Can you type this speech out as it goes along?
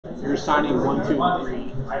you're assigning 1, 2, and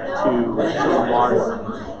 3 to large.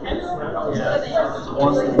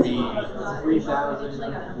 One could be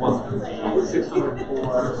 3,000, one could be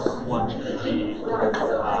 604, one could be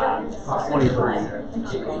 23.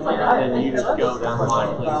 And you just go down the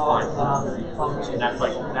line, please. And that's a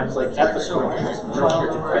structure.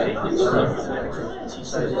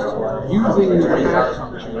 Using the hash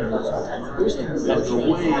function as a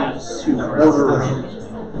way to order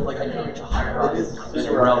is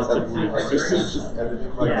relatively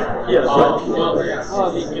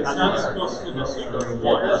it's not supposed to necessarily go to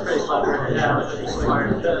 1. That's very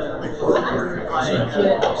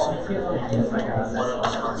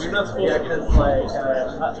you're not supposed to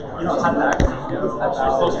you don't have that. You're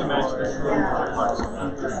supposed to match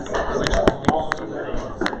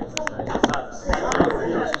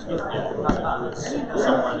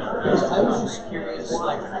I was just curious,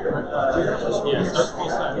 like, it's not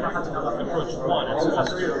supposed to approach 1, it's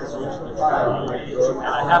supposed to approach the and I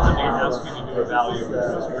happened to ask you to do a value, which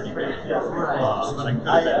was pretty big. But I could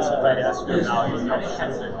have asked if I asked you a value, you know,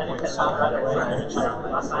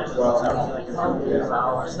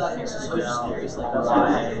 so that makes us so just curious, like,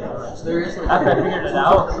 why? So there is, like, After I figured it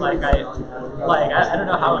out, like I don't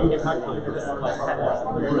know how it came out to this like kind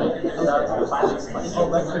of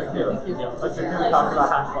lecture 2. Lecture 2 we talked about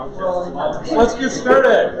hash functions. Let's get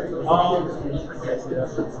started.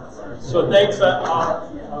 So thanks. So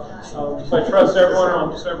I trust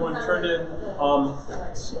everyone. So everyone turned in.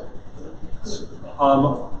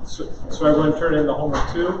 So everyone turned in the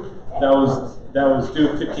homework 2. That was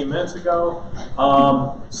due 15 minutes ago.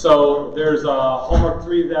 So there's homework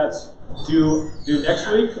 3 that's due next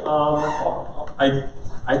week. I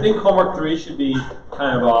think homework 3 should be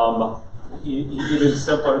kind of even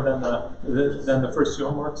simpler than the first 2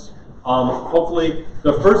 homeworks. Hopefully,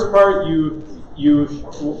 the first part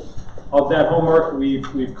of that homework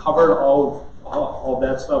we've covered all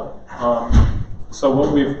that stuff.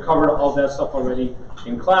 So we've covered all that stuff already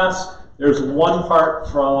in class. There's one part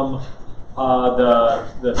from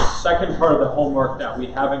the second part of the homework that we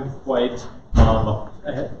haven't quite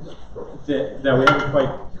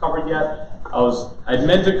covered yet. I'd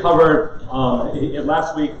meant to cover it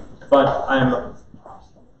last week, but I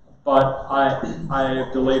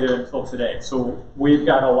delayed it until today. So we've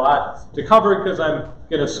got a lot to cover because I'm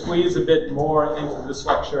going to squeeze a bit more into this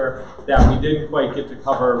lecture that we didn't quite get to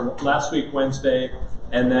cover last week, Wednesday,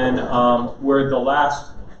 and then we're the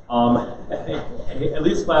last, at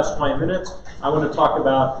least last 20 minutes. I want to talk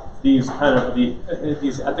about these kind of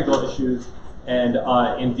these ethical issues and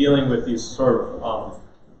in dealing with these sort of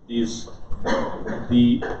these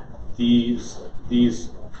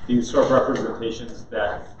sort of representations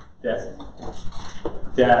that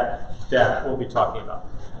we'll be talking about.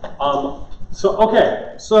 So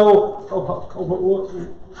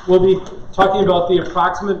we'll be talking about the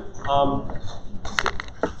approximate.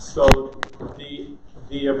 So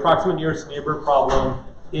the approximate nearest neighbor problem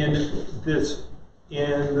in this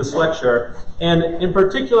lecture, and in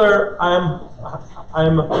particular, I'm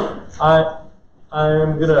gonna.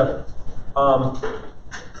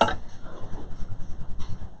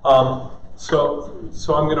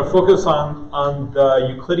 So I'm going to focus on the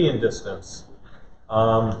Euclidean distance.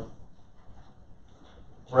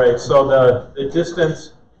 Right. So the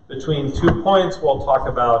distance between 2 points we'll talk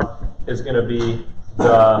about is going to be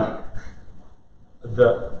so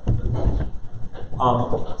the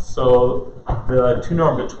 2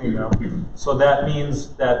 norm between them. So that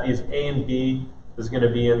means that these A and B is going to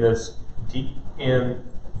be in this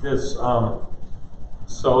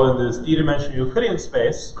so in this d-dimensional Euclidean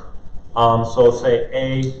space. So say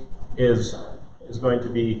A is going to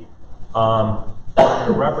be going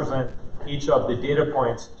to represent each of the data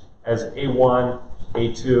points as A1,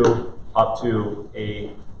 A2, up to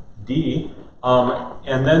AD.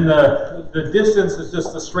 And then the distance is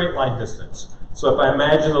just the straight line distance. So if I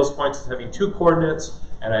imagine those points as having 2 coordinates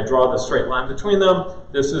and I draw the straight line between them,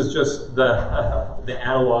 this is just the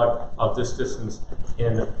analog of this distance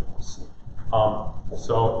in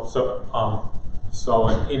so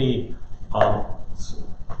in any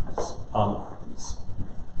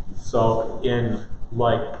so in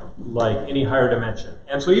like any higher dimension.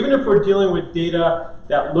 And so even if we're dealing with data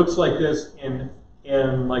that looks like this in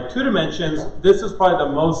like 2 dimensions, this is probably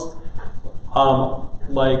the most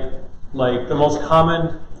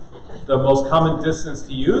the most common distance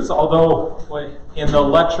to use. Although in the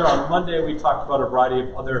lecture on Monday we talked about a variety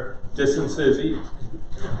of other distances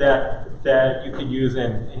that you could use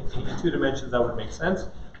in 2 dimensions that would make sense.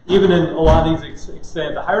 Even in a lot of these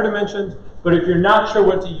extend to higher dimensions, but if you're not sure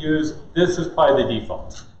what to use, this is probably the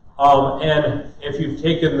default. And if you've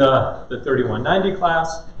taken the 3190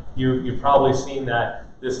 class, you've probably seen that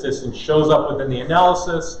this distance shows up within the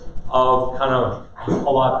analysis of kind of a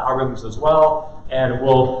lot of algorithms as well, and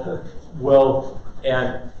we'll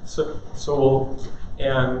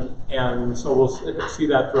see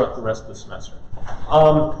that throughout the rest of the semester.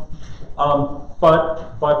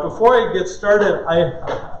 But before I get started,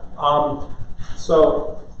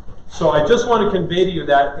 so I just want to convey to you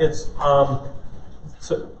that it's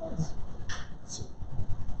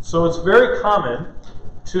so it's very common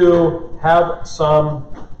to have some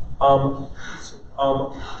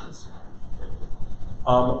so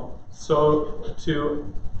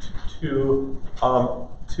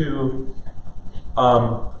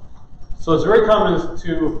it's very common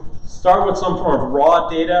to start with some form of raw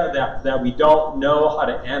data that we don't know how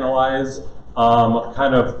to analyze,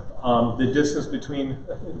 the distance between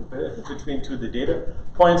two of the data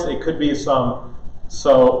points. It could be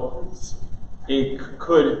it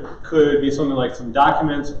could be something like some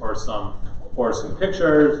documents or some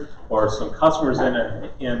pictures or some customers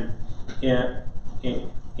in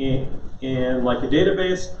like a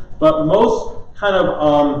database. But most kind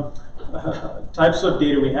of types of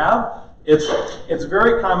data we have, it's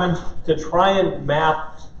very common to try and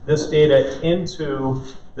map this data into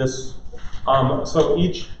this. So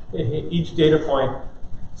each data point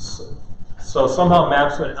somehow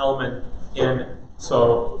maps to an element in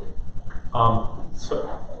so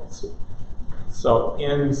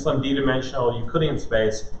in some d-dimensional Euclidean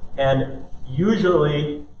space, and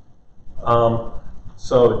usually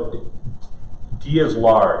so D is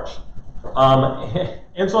large.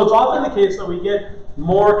 And so it's often the case that we get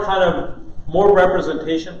more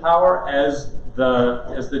representation power as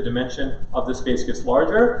the dimension of the space gets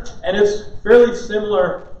larger, and it's fairly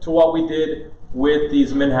similar to what we did with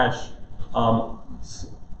these Minhash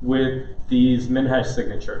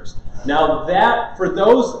signatures. Now that for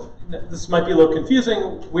those, this might be a little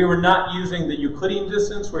confusing. We were not using the Euclidean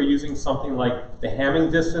distance. We're using something like the Hamming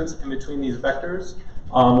distance in between these vectors.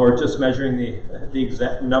 We're just measuring the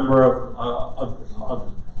exact number of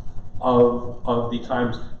the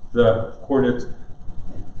times the coordinates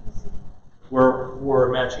were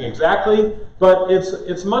matching exactly. But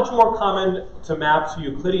it's much more common to map to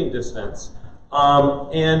Euclidean distance,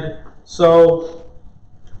 and so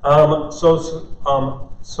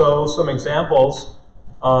some examples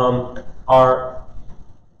are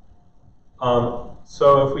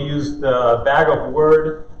so if we use the bag of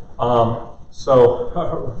word. So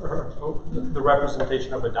the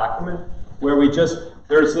representation of a document where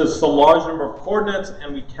there's this large number of coordinates,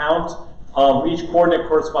 and we count, each coordinate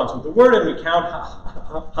corresponds with the word, and we count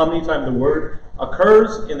how many times the word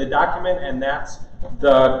occurs in the document, and that's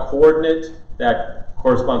the coordinate that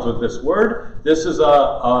corresponds with this word. This is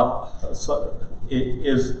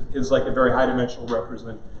is like a very high dimensional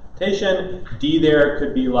representation. D there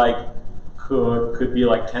could be like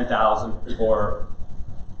 10,000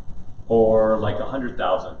 or like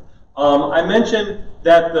 100,000. I mentioned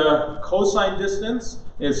that the cosine distance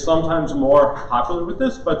is sometimes more popular with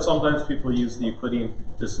this, but sometimes people use the Euclidean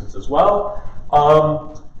distance as well.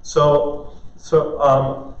 So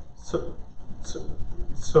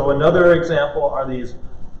another example are these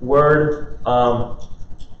word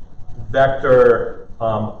vector.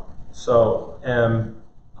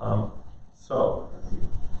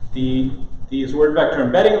 These word vector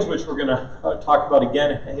embeddings, which we're going to talk about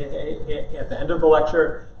again at the end of the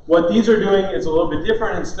lecture. What these are doing is a little bit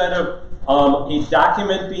different. Instead of a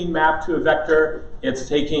document being mapped to a vector, it's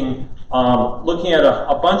taking, looking at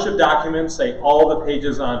a bunch of documents, say all the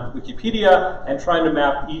pages on Wikipedia, and trying to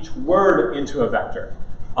map each word into a vector.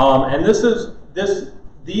 And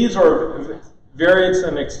these are variants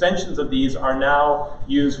and extensions of these are now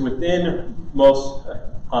used within most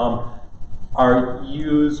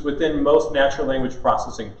natural language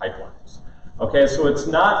processing pipelines. Okay, so it's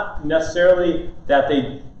not necessarily that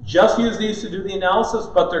they just use these to do the analysis,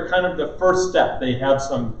 but they're kind of the first step. They have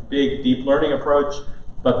some big deep learning approach,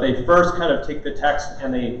 but they first kind of take the text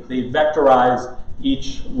and they vectorize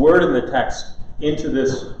each word in the text into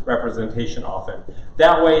this representation often.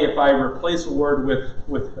 That way, if I replace a word with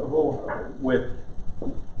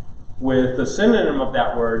the synonym of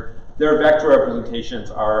that word, their vector representations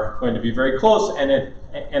are going to be very close, and it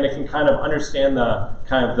can kind of understand the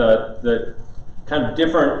kind of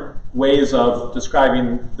different ways of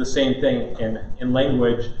describing the same thing in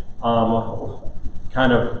language,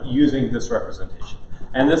 kind of using this representation.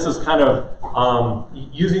 And this is kind of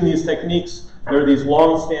using these techniques. There are these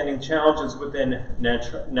long-standing challenges within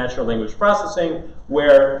natural language processing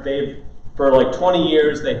where for like 20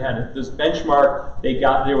 years, they had this benchmark. They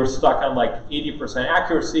were stuck on like 80%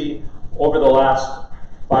 accuracy. Over the last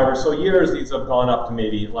 5 or so years, these have gone up to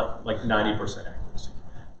maybe like 90% accuracy,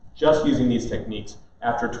 just using these techniques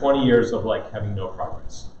after 20 years of like having no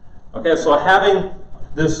progress. Okay, so having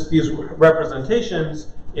these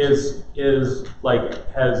representations is like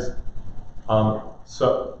has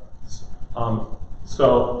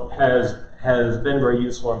has been very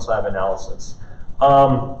useful inside of analysis.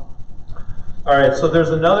 All right, so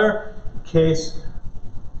there's another case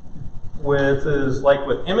with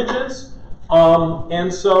images,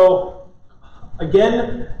 and so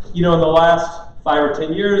again, you know, in the last 5 or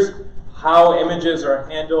 10 years, how images are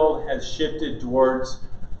handled has shifted towards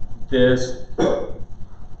this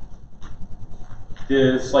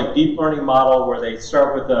like deep learning model where they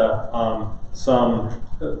start with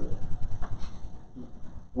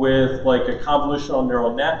with like a convolutional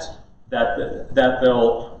neural net that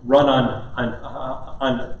they'll run on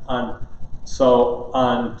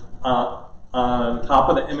top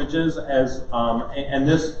of the images as and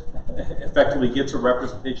this effectively gets a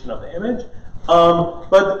representation of the image.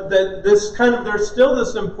 But there's still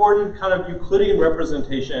this important kind of Euclidean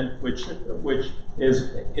representation, which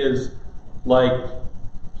is like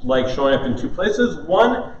showing up in 2 places.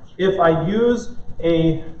 One, if I use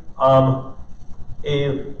a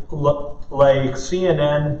like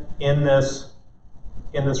CNN in this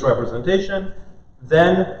representation,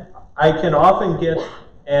 then I can often get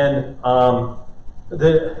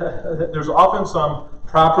there's often some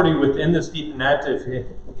property within this deep net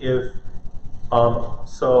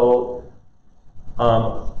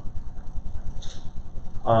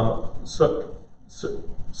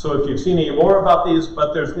so if you've seen any more about these,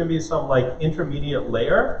 but there's going to be some like intermediate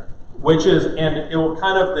layer, which is, and it will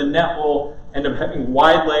kind of, the net will end up having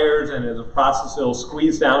wide layers, and as a process it'll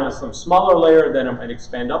squeeze down to some smaller layer, then it might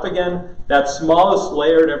expand up again. That smallest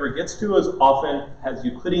layer it ever gets to is often has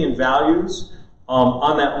Euclidean values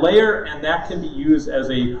on that layer, and that can be used as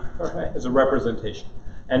a representation.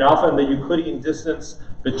 And often the Euclidean distance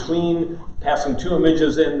between passing 2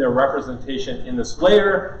 images in their representation in this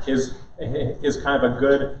layer is kind of a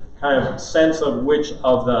good kind of sense of which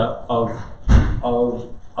of the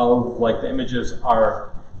like the images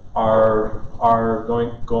are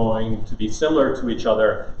going to be similar to each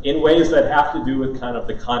other in ways that have to do with kind of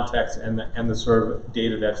the context and the sort of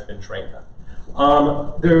data that's been trained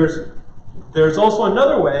on. There's also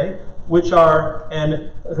another way, which are,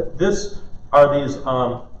 and this are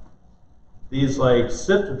these like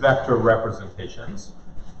SIFT vector representations.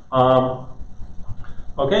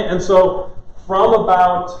 Okay, and so from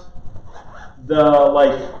about the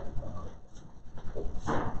late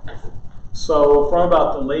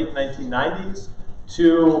 1990s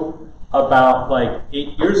to about like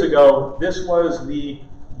 8 years ago, this was the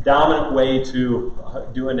dominant way to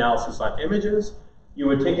do analysis on images. You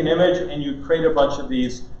would take an image and you create a bunch of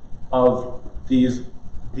these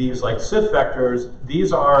like SIFT vectors.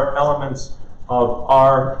 These are elements of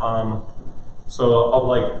our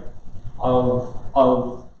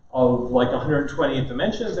of like 128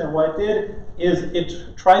 dimensions, and what it did is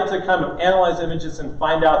it tried to kind of analyze images and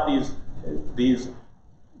find out these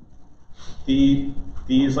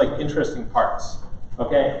like interesting parts.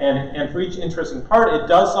 Okay, and for each interesting part, it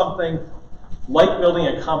does something like building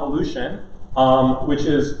a convolution, which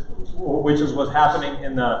is what's happening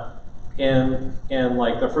in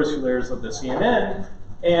like the first few layers of the CNN,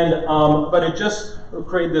 and but it just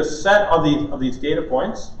created this set of these data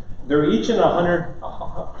points. They're each in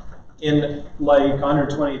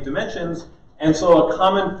 120 dimensions, and so a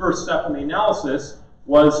common first step in the analysis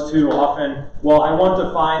was to often, well, I want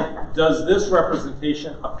to find, does this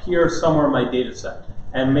representation appear somewhere in my data set?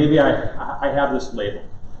 And maybe I have this label.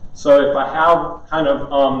 So if I have kind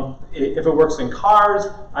of, if it works in cars,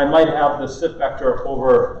 I might have the SIFT vector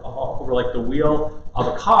over like the wheel of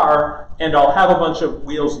a car, and I'll have a bunch of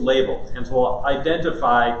wheels labeled. And so I'll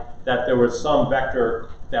identify that there was some vector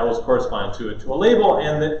that was corresponding to a label,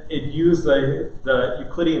 and that it used the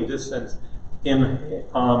Euclidean distance in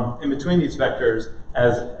between these vectors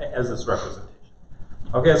as this representation.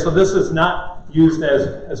 Okay, so this is not used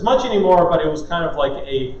as much anymore, but it was kind of like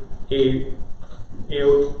it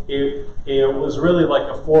was really like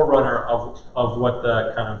a forerunner of what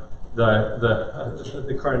the kind of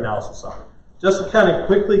the current analysis are. Just to kind of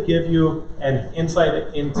quickly give you an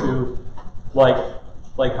insight into like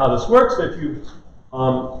how this works. If you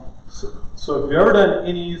so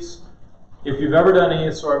if you've ever done any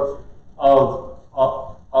sort of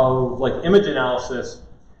like image analysis,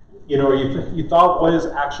 you know, you thought what is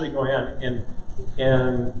actually going on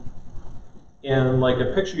in like a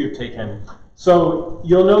picture you've taken. So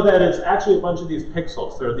you'll know that it's actually a bunch of these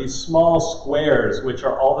pixels. There are these small squares which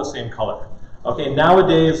are all the same color. Okay,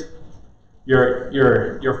 nowadays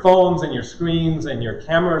your phones and your screens and your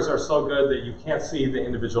cameras are so good that you can't see the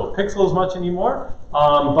individual pixels much anymore.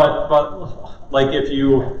 But like if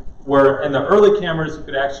you were in the early cameras, you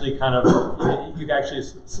could actually kind of you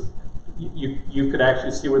could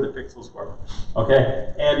actually see where the pixels were.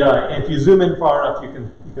 Okay, and if you zoom in far enough,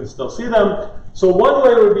 you can still see them. So one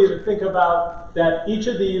way would be to think about that each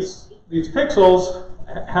of these pixels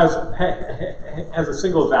has a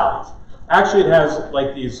single value. Actually, it has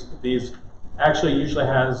like these actually usually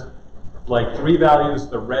has like 3 values: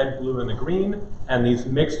 the red, blue, and the green, and these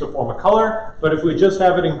mix to form a color. But if we just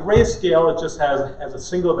have it in grayscale, it just has a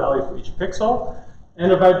single value for each pixel. And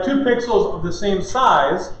if I have 2 pixels of the same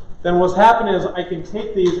size, then what's happening is I can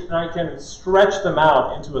take these and I can stretch them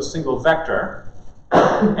out into a single vector.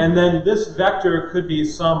 And then this vector could be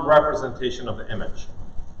some representation of the image.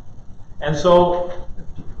 And so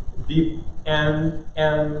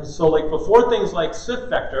so like before things like SIF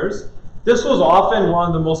vectors, this was often one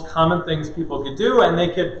of the most common things people could do, and they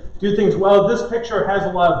could do things, well, this picture has a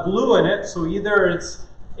lot of blue in it, so either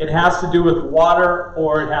it has to do with water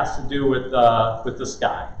or it has to do with the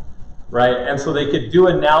sky, right? And so they could do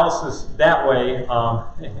analysis that way,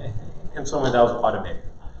 and some way that was automated.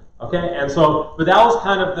 Okay, and so, but that was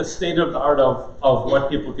kind of the state of the art of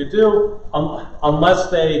what people could do,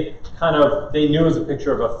 unless they knew it was a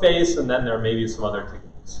picture of a face, and then there may be some other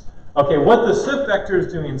techniques. Okay, what the SIF vector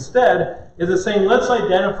is doing instead is it's saying, let's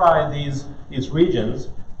identify these regions,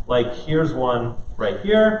 like here's one right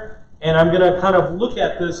here, and I'm going to kind of look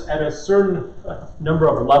at this at a certain number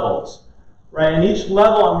of levels, right? And each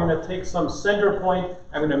level, I'm going to take some center point,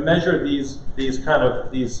 I'm going to measure these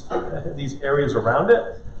areas around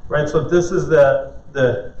it. Right, so this is the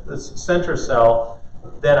center cell.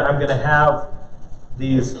 Then I'm going to have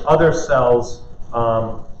these other cells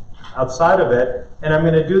outside of it, and I'm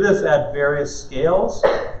going to do this at various scales.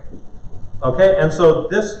 Okay, and so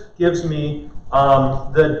this gives me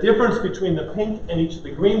the difference between the pink and each of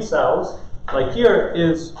the green cells. Like here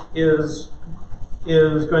is going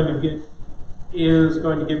to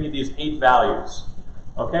give me these 8 values.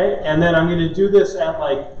 Okay, and then I'm going to do this at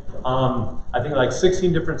like I think like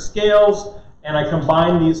 16 different scales, and I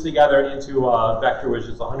combine these together into a vector which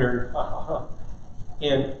is 100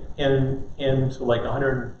 into like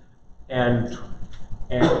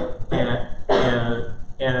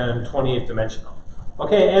 128 dimensional.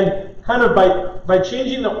 Okay, and kind of by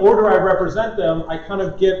changing the order I represent them, I kind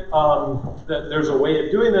of get there's a way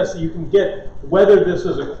of doing this so you can get whether this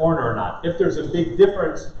is a corner or not. If there's a big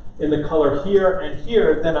difference in the color here and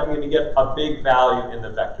here, then I'm going to get a big value in the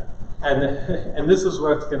vector. And this is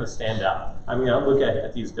what's going to stand out. I'm going to look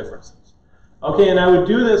at these differences. Okay, and I would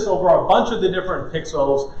do this over a bunch of the different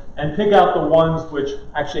pixels and pick out the ones which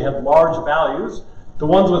actually have large values. The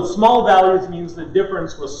ones with small values means the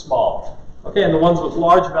difference was small. Okay, and the ones with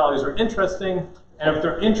large values are interesting. And if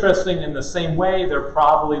they're interesting in the same way, they're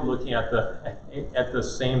probably looking at the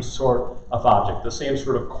same sort of object, the same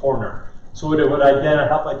sort of corner. So it would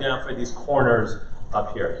help identify these corners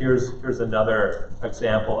up here. Here's another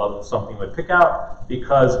example of something we'd pick out,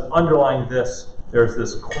 because underlying this, there's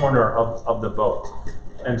this corner of the boat.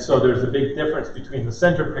 And so there's a big difference between the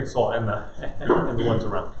center pixel and the ones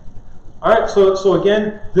around. All right, so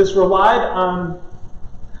again, this relied on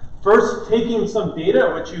first taking some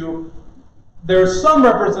data, there's some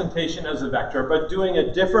representation as a vector, but doing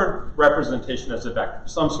a different representation as a vector,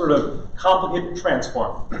 some sort of complicated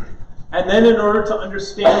transform. And then in order to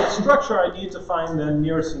understand the structure, I need to find the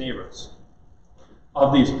nearest neighbors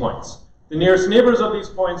of these points. The nearest neighbors of these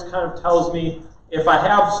points kind of tells me if I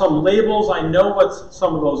have some labels, I know what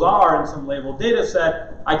some of those are in some label data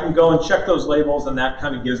set, I can go and check those labels, and that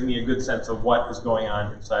kind of gives me a good sense of what is going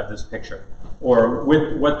on inside this picture, or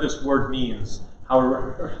with what this word means, how it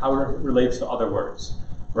relates to other words,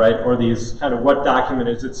 right? Or these kind of what document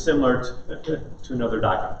is it similar to another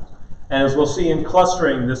document. And as we'll see in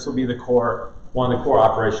clustering, this will be the core, one of the core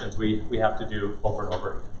operations we have to do over and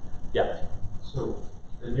over again. Yeah? So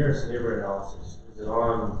the nearest neighbor analysis, is it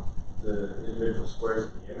on the individual squares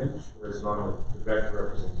of the image, or is it on the vector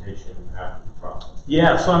representation after the process?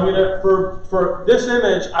 Yeah, so I'm gonna, for this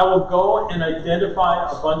image, I will go and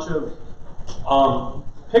identify a bunch of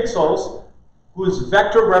pixels whose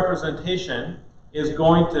vector representation is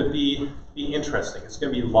going to be interesting. It's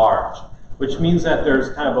going to be large, which means that there's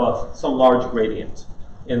kind of some large gradient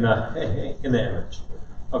in the image.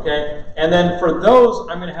 Okay, and then for those,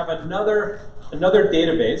 I'm going to have another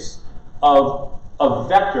database of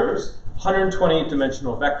vectors, 128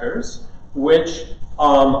 dimensional vectors, which,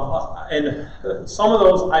 and some of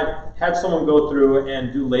those I've had someone go through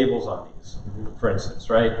and do labels on these, for instance,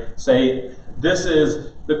 right? Say, this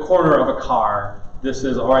is the corner of a car, this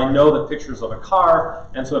is, or I know the pictures of a car,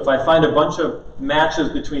 and so if I find a bunch of matches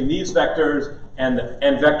between these vectors and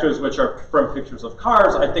vectors which are from pictures of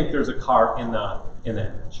cars, I think there's a car in the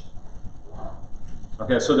image.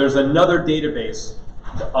 Okay, so there's another database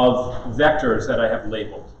of vectors that I have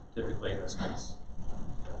labeled, typically in this case.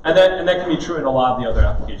 And that can be true in a lot of the other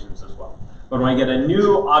applications as well. But when I get a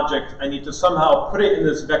new object, I need to somehow put it in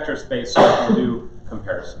this vector space so I can do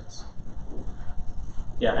comparisons.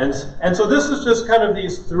 Yeah, and so this is just kind of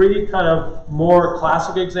these three kind of more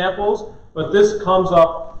classic examples, but this comes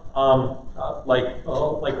up like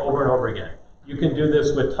over and over again. You can do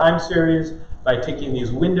this with time series by taking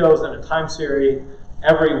these windows in a time series.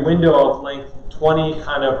 Every window of length 20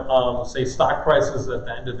 kind of, say, stock prices at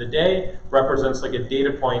the end of the day represents like a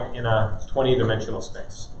data point in a 20-dimensional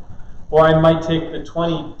space. Or I might take the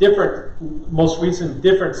 20 different, most recent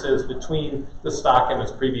differences between the stock and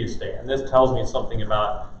its previous day. And this tells me something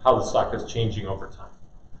about how the stock is changing over time.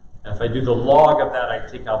 And if I do the log of that, I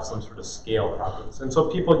take out some sort of scale properties. And so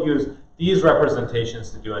people use these representations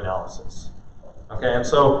to do analysis. Okay, and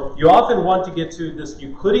so you often want to get to this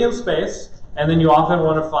Euclidean space, and then you often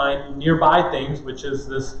want to find nearby things, which is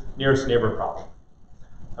this nearest neighbor problem.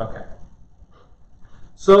 Okay.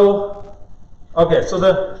 So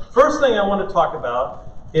the first thing I want to talk about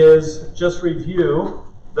is just review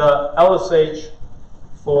the LSH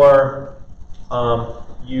for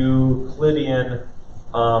Euclidean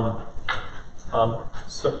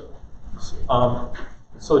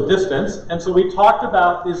so distance. And so we talked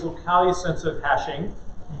about these locality sensitive hashing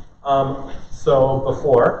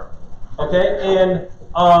before. Okay, and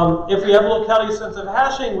if we have locality sensitive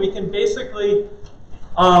hashing, we can basically,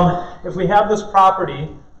 if we have this property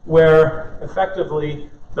where effectively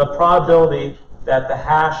the probability that the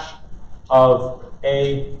hash of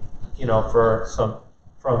A,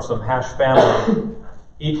 from some hash family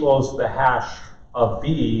equals the hash of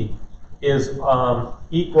B is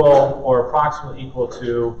equal or approximately equal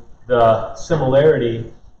to the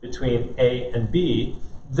similarity between A and B,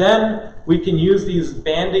 then we can use these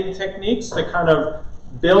banding techniques to kind of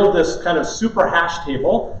build this kind of super hash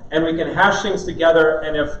table, and we can hash things together,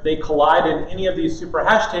 and if they collide in any of these super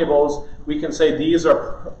hash tables, we can say these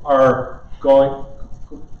are going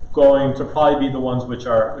to probably be the ones which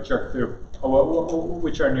are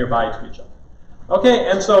nearby to each other. Okay,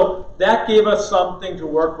 and so that gave us something to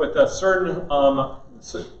work with a certain,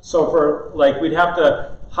 so for like we'd have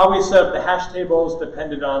to, how we set up the hash tables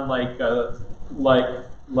depended on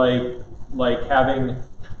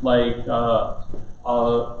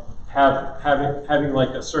having like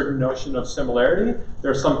a certain notion of similarity.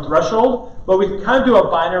 There's some threshold, but we can kind of do a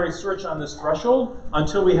binary search on this threshold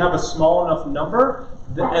until we have a small enough number,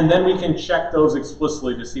 and then we can check those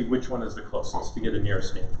explicitly to see which one is the closest to get a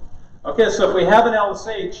nearest neighbor. Okay, so if we have an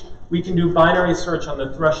LSH, we can do binary search on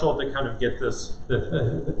the threshold to kind of get this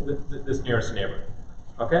nearest neighbor.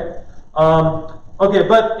 Okay, okay,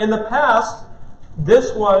 but in the past,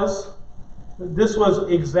 this was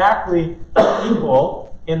exactly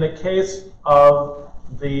equal in the case of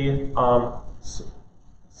the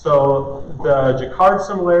so the Jacquard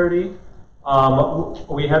similarity.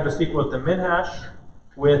 We had this equal with the min hash,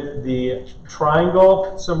 with the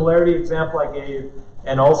triangle similarity example I gave,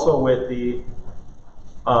 and also with the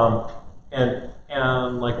also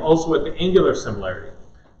with the angular similarity.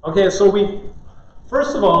 Okay, so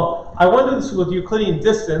first of all, I wanted this with Euclidean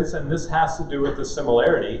distance, and this has to do with the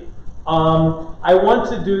similarity. I want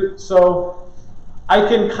to do, so I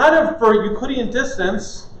can kind of, for Euclidean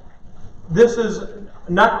distance, this is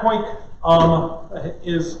not quite,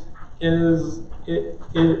 is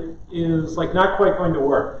like not quite going to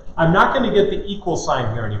work. I'm not going to get the equal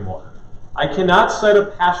sign here anymore. I cannot set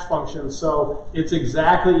up hash functions so it's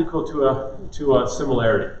exactly equal to a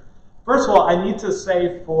similarity. First of all, I need to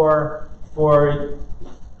say for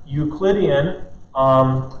Euclidean,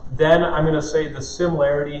 then I'm going to say the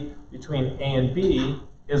similarity between A and B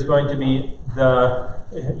is going to be the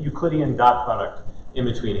Euclidean dot product in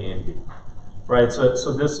between A and B. Right?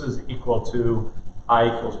 So this is equal to I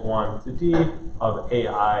equals 1 to D of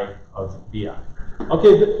AI of BI.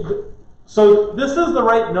 Okay, so this is the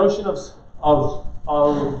right notion of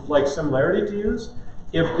like similarity to use.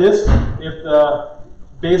 If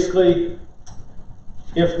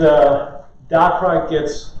the dot product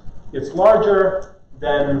gets larger,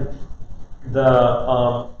 then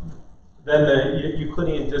the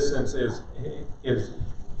Euclidean distance is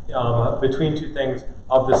between two things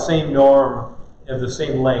of the same norm, of the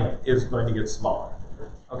same length, is going to get smaller.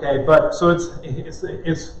 Okay, but so it's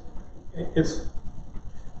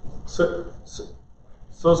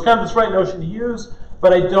kind of this right notion to use,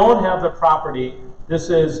 but I don't have the property. This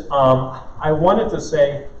is, I wanted to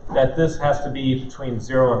say that this has to be between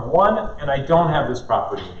 0 and 1, and I don't have this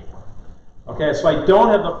property anymore. Okay, so I don't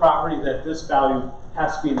have the property that this value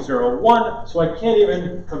has to be 0 and 1, so I can't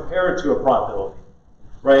even compare it to a probability.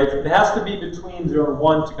 Right? It has to be between 0 and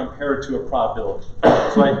 1 to compare it to a probability.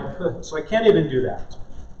 So I can't even do that.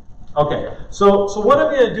 Okay, so what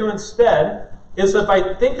I'm going to do instead is if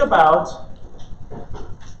I think about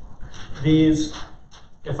these,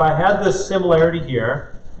 if I had this similarity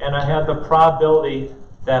here, and I had the probability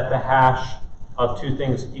that the hash of two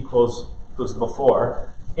things equals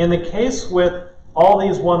before, in the case with all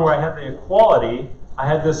these one where I had the equality, I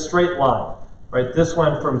had this straight line, right? This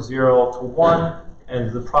went from 0 to 1, and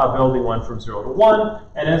the probability went from 0 to 1,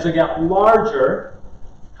 and as it got larger,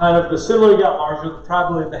 kind of the similarity got larger, the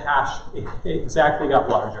probability of the hash exactly got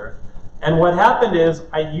larger. And what happened is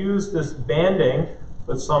I used this banding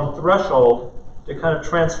with some threshold to kind of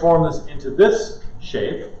transform this into this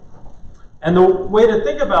shape. And the way to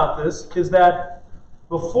think about this is that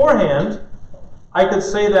beforehand, I could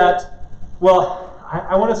say that, well,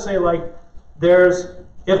 I want to say like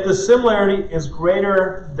if the similarity is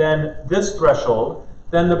greater than this threshold,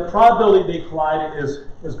 then the probability they collide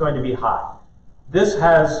is going to be high. This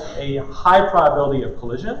has a high probability of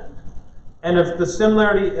collision. And if the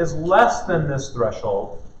similarity is less than this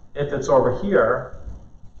threshold, if it's over here,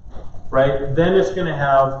 right, then this is going to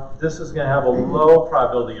have a low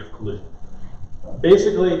probability of collision.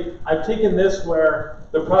 Basically, I've taken this where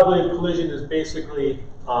the probability of collision is basically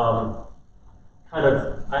I've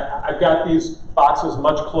got these boxes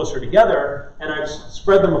much closer together, and I've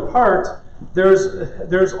spread them apart.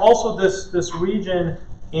 There's also this region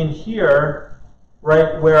in here,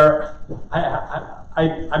 right, where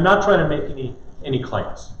I'm not trying to make any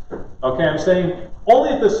claims. Okay, I'm saying only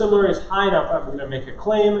if the similarity is high enough, I'm going to make a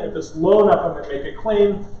claim. If it's low enough, I'm going to make a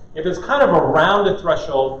claim. If it's kind of around a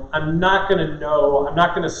threshold, I'm not going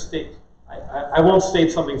to state, I won't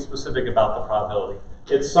state something specific about the probability.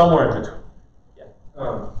 It's somewhere in between. Yeah.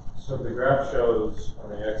 So the graph shows on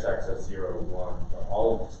the x-axis 0 to 1, but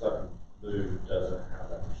all of the stuff in blue doesn't have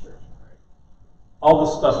that restriction, right? All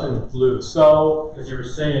the stuff in blue. So, because you were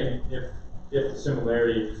saying if the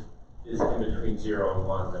similarity is in between 0 and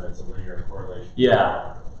 1, then it's a linear correlation.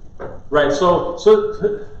 yeah. Right. So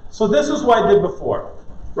this is what I did before.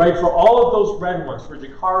 Right, for all of those red ones, for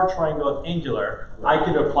Jacquard, triangle, and angular, I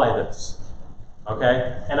could apply this.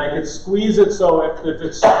 Okay? And I could squeeze it so if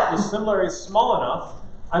the similarity is small enough,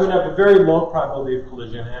 I'm going to have a very low probability of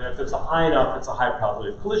collision, and if it's a high enough, it's a high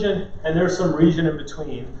probability of collision, and there's some region in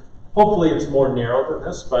between. Hopefully it's more narrow than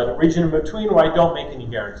this, but a region in between where I don't make any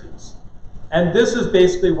guarantees. And this is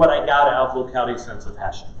basically what I got out of locality-sensitive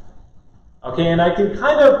hashing. Okay, and I can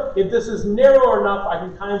kind of, if this is narrow enough, I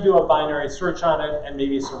can kind of do a binary search on it and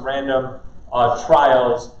maybe some random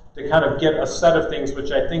trials to kind of get a set of things which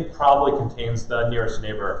I think probably contains the nearest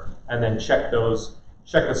neighbor, and then check a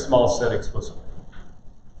small set explicitly.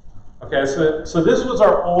 Okay, so this was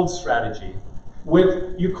our old strategy.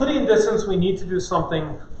 With Euclidean distance, we need to do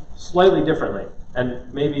something slightly differently.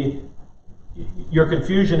 And maybe your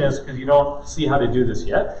confusion is because you don't see how to do this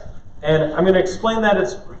yet. And I'm going to explain that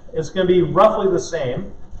it's going to be roughly the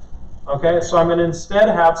same. Okay, so I'm going to instead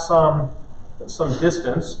have some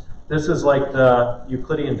distance. This is like the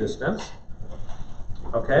Euclidean distance.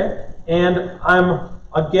 Okay, and I'm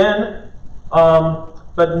again,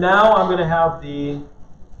 but now I'm going to have the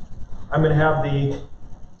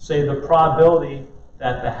say the probability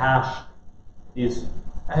that the these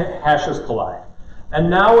hashes collide. And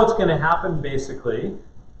now what's going to happen basically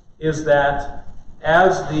is that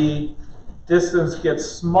as the distance gets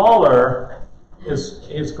smaller,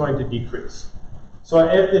 is going to decrease. So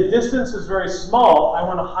if the distance is very small, I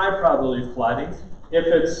want a high probability of colliding. If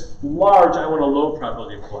it's large, I want a low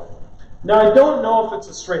probability of colliding. Now I don't know if it's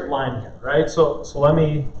a straight line here, right? So let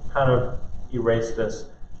me kind of erase this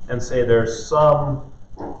and say there's some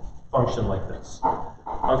function like this.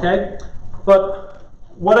 Okay? But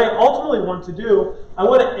what I ultimately want to do, I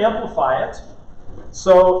want to amplify it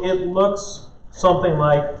so it looks something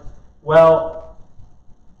like, well,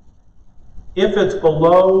 if it's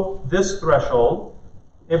below this threshold,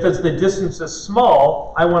 if the distance is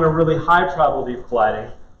small, I want a really high probability of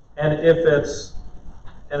colliding, and if it's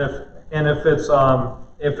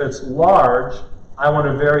large, I want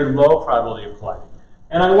a very low probability of colliding.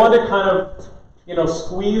 And I want to kind of,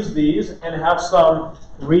 squeeze these and have some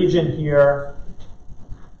region here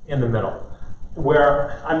in the middle,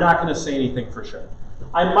 where I'm not going to say anything for sure.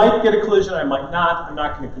 I might get a collision, I might not. I'm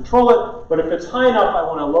not going to control it. But if it's high enough, I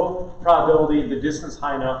want a low probability. The distance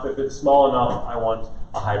high enough. If it's small enough, I want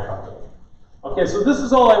a high probability. Okay, so this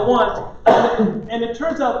is all I want. And it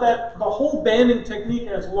turns out that the whole banding technique,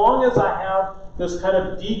 as long as I have this kind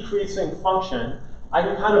of decreasing function, I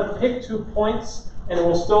can kind of pick 2 points and it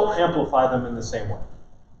will still amplify them in the same way.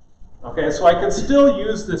 Okay, so I can still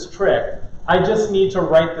use this trick. I just need to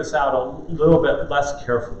write this out a little bit less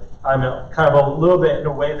carefully. I'm kind of a little bit in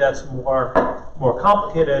a way that's more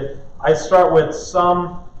complicated. I start with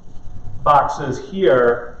some boxes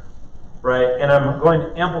here, right? And I'm going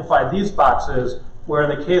to amplify these boxes, where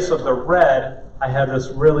in the case of the red, I have this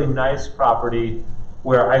really nice property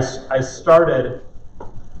where I started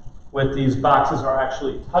with these boxes are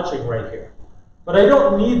actually touching right here. But I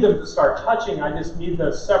don't need them to start touching. I just need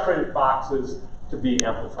the separated boxes to be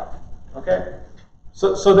amplified. Okay?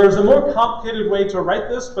 So there's a more complicated way to write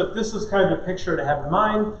this, but this is kind of the picture to have in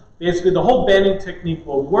mind. Basically, the whole banding technique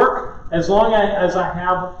will work as long as I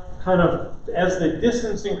have kind of, as the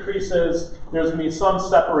distance increases, there's going to be some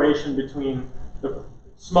separation between the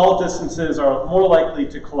small distances are more likely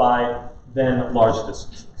to collide than large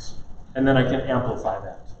distances. And then I can amplify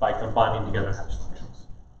that by combining together hash functions.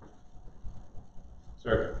 Is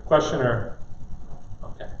there a question or?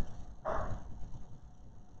 Okay.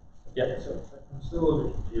 Yeah. So I'm still a little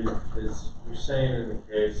bit confused because you're saying in the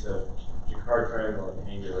case of Jacquard triangle and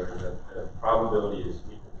angular that the probability is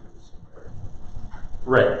equal to the square.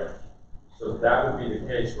 Right. So that would be the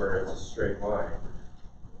case where it's a straight line.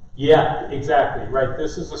 Yeah, exactly. Right.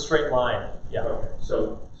 This is a straight line. Yeah. Okay.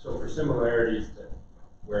 So for similarities that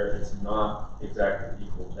where it's not exactly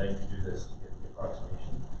equal, then you do this to get the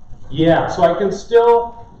approximation. Yeah. So I can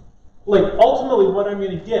still, like, ultimately what I'm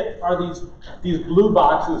going to get are these blue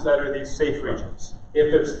boxes that are these safe regions.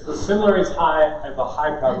 If it's the similarity is high, I have a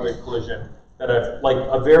high probability of collision. That I've like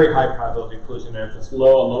a very high probability of collision, and if it's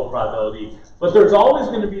low, a low probability. But there's always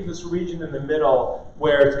going to be this region in the middle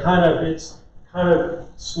where it's kind of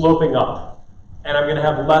sloping up, and I'm going to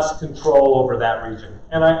have less control over that region.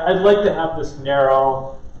 And I'd like to have this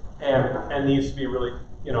narrow and needs to be really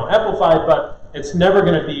amplified, but it's never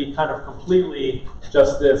going to be kind of completely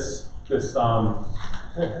just this kind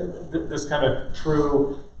of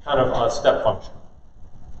true kind of step function.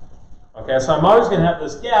 Okay, so I'm always going to have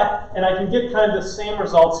this gap, and I can get kind of the same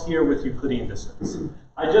results here with Euclidean distance.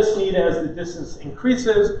 I just need, as the distance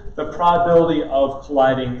increases, the probability of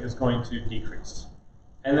colliding is going to decrease.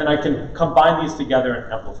 And then I can combine these together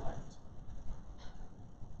and amplify it.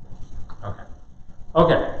 Okay.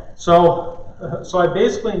 Okay, so I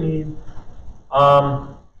basically need,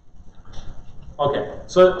 okay,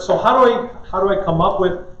 so how do I come up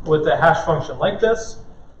with a hash function like this?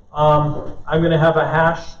 I'm going to have a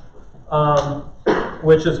hash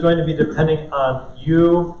which is going to be depending on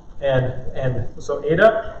u and so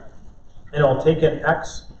eta, and I'll take an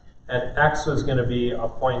x, and x is going to be a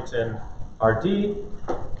point in RD.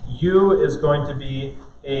 U is going to be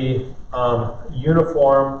a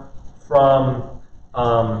uniform from,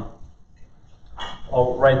 I'll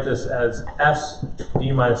write this as S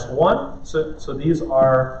d minus 1. So these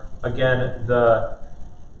are, again, the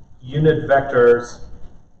unit vectors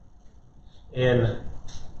in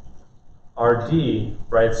RD,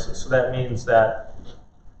 right? So that means that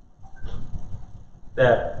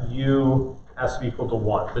u has to be equal to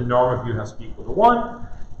 1. The norm of u has to be equal to 1.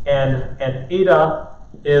 And eta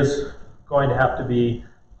is going to have to be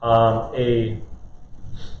a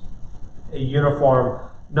uniform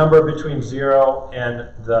number between 0 and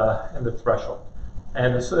the threshold.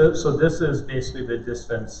 And so this is basically the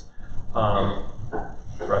distance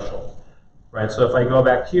threshold, right? So if I go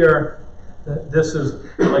back here, this is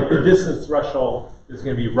like the distance threshold is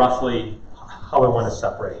going to be roughly how I want to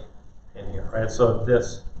separate in here, right? So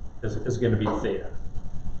this is going to be theta.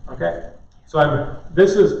 Okay. So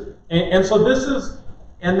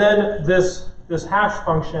and then this hash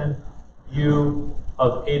function u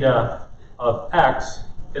of eta of x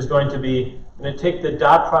is going to be, I'm going to take the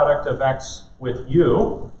dot product of x with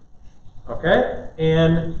u, okay,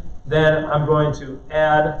 and then I'm going to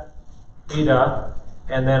add eta,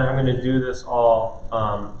 and then I'm going to do this all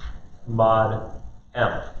mod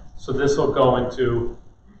m. So this will go into,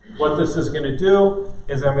 what this is going to do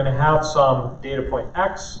is I'm going to have some data point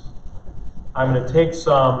x, I'm going to take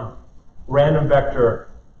some random vector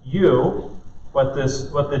u. What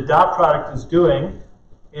the dot product is doing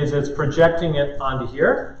is it's projecting it onto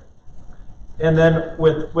here. And then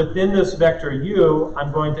within this vector u,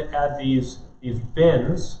 I'm going to add these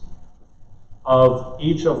bins of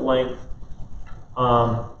each of length,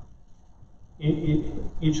 not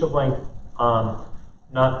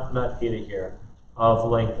eta here, of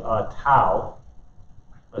length tau.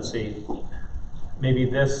 Let's see, maybe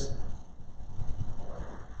this,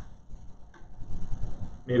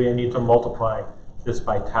 maybe I need to multiply this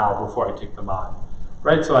by tau before I take the mod,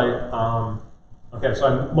 right? So okay, so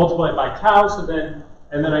I'm multiplying by tau, so then,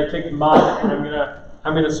 and then I take the mod, and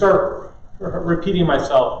I'm gonna start repeating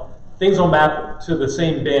myself. Things will map to the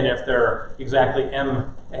same bin if they're exactly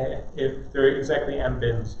m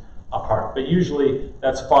bins apart. But usually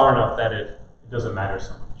that's far enough that it doesn't matter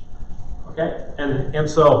so much. Okay, and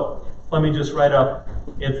so let me just write up.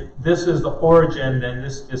 If this is the origin, then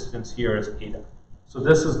this distance here is eta. So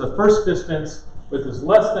this is the first distance, width is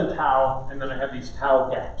less than tau, and then I have these tau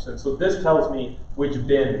gaps. And so this tells me which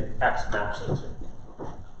bin x maps into.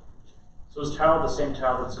 So is tau the same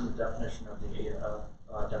tau that's in the definition of the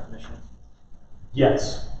definition?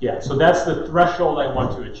 Yes, yeah. So that's the threshold I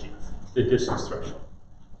want to achieve, the distance threshold.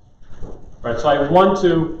 Right, so I want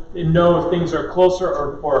to know if things are closer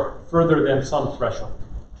or further than some threshold.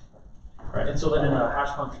 Right. And so then in a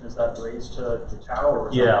hash function, is that raised to tau? Or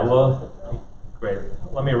Yeah, well, great.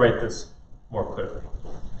 Let me write this more clearly.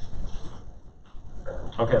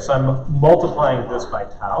 Okay, so I'm multiplying this by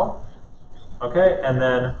tau. Okay, and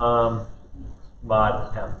then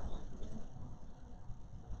mod m.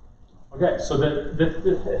 Okay, so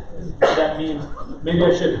that means maybe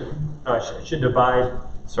I should divide.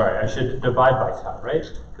 Sorry, I should divide by tau, right?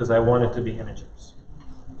 Because I want it to be integers.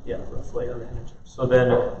 Yeah, roughly on the integers. So then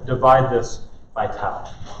divide this by tau,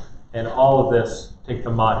 and all of this take the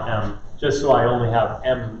mod m, just so I only have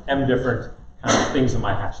m different kind of things in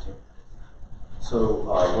my hash table. So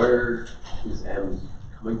where is m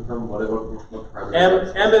coming from? What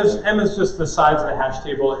parameters? M is just the size of the hash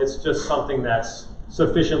table. It's just something that's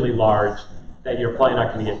sufficiently large that you're probably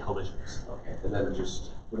not going to get collisions. Okay, and then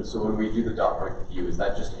just, so when we do the dot product with u, is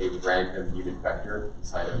that just a random unit vector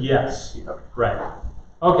inside of Yes, okay. right.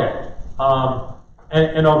 Okay,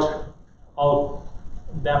 and I'll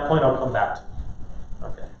that point I'll come back to.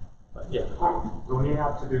 Okay, but yeah. Do we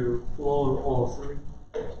have to do floor or ceiling?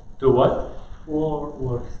 Do what? Floor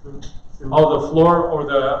or ceiling? Oh, the floor or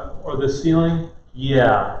the ceiling?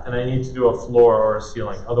 Yeah, and I need to do a floor or a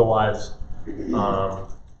ceiling. Otherwise,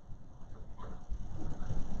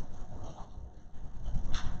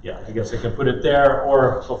 yeah, I guess I can put it there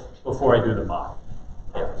or before I do the mod.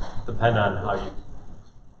 Yeah, depend on how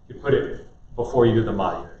you put it before you do the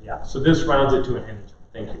mod. Yeah, so this rounds it to an integer.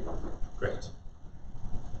 Thank you. Great.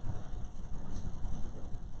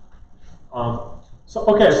 So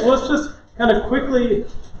let's just kind of quickly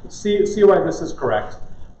see why this is correct.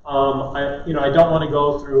 I don't want to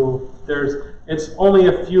go through. It's only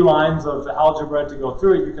a few lines of algebra to go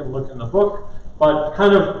through it. You can look in the book, but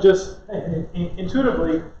kind of just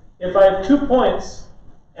intuitively, if I have 2 points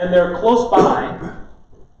and they're close by,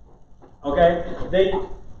 okay,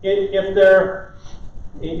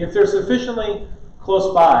 if they're sufficiently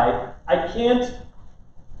close by, I can't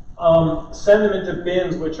send them into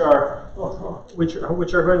bins which are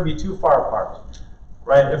going to be too far apart,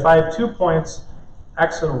 right? If I have 2 points,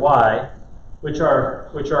 x and y, which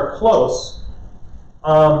are close,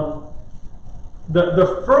 the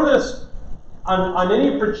furthest on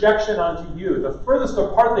any projection onto u, the furthest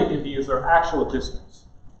apart they can be is their actual distance.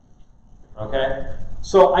 Okay,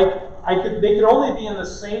 so they could only be in the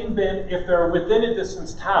same bin if they're within a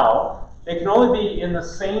distance tau. They can only be in the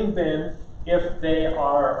same bin if they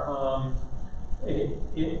are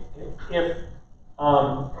if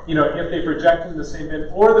they project in the same bin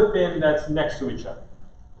or the bin that's next to each other.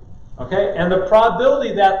 Okay, and the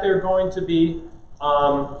probability that they're going to be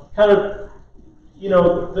the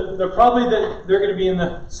probability that they're going to be in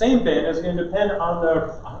the same bin is going to depend on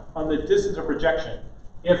the distance of projection.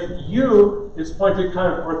 If u is pointed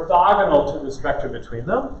kind of orthogonal to this vector between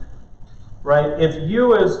them, right? If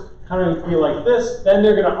u is kind of be like this, then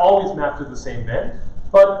they're going to always map to the same bin.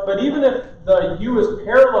 But even if the u is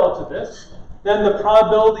parallel to this, then the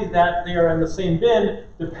probability that they are in the same bin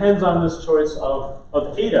depends on this choice of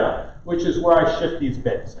eta, which is where I shift these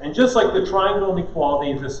bins. And just like the triangle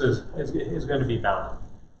inequality, this is going to be bounded.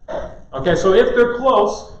 Okay, so if they're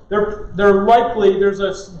close, they're likely, there's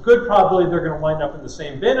a good probability they're going to wind up in the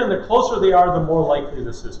same bin, and the closer they are, the more likely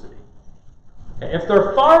this is to be. Okay, if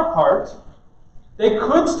they're far apart, they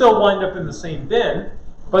could still wind up in the same bin,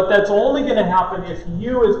 but that's only going to happen if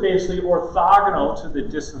u is basically orthogonal to the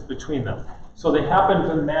distance between them. So they happen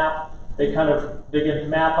to map, they get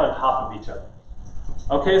map on top of each other.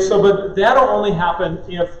 Okay, so but that'll only happen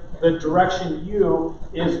if the direction u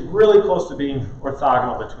is really close to being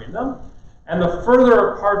orthogonal between them. And the further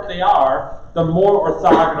apart they are, the more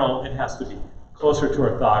orthogonal it has to be. Closer to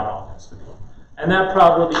orthogonal it has to be. And that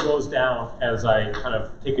probability goes down as I kind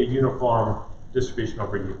of take a uniform distribution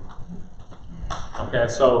over U. Okay,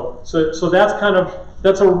 so that's kind of,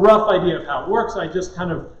 that's a rough idea of how it works. I just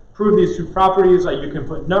kind of prove these two properties. You can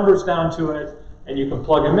put numbers down to it, and you can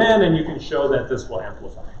plug them in, and you can show that this will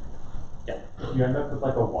amplify. Yeah. You end up with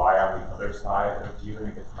like a y on the other side of U, and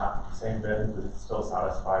it gets not the same bin, but it's still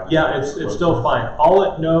satisfied. Yeah, it's still fine. All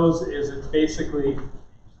it knows is it's basically,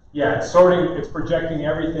 yeah, it's sorting, it's projecting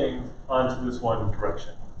everything onto this one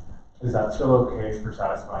direction. Is that still okay for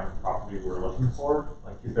satisfying the property we're looking for?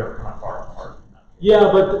 Like, if they're kind of far apart. Yeah,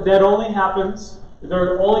 but that only happens,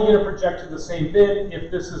 they're only going to project to the same bin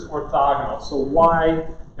if this is orthogonal. So why,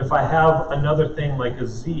 if I have another thing like a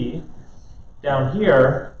z down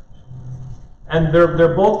here, and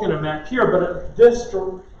they're both going to map here, but this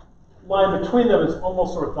line between them is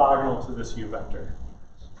almost orthogonal to this u vector.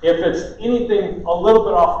 If it's anything a little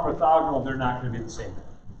bit off from orthogonal, they're not going to be the same.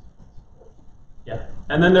 Yeah,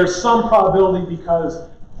 and then there's some probability because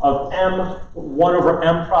of m, 1 over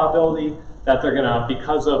m probability, that they're going to,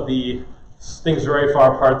 because of the things very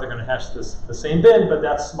far apart, they're going to hash the same bin, but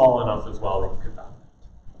that's small enough as well that you could bound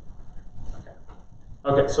it.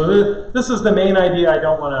 Okay, so this is the main idea. I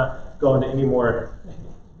don't want to go into any more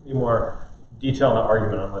detail in the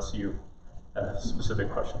argument unless you have a specific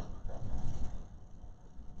question.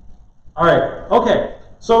 All right, okay.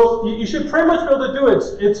 So you should pretty much be able to do it.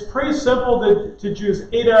 It's pretty simple to choose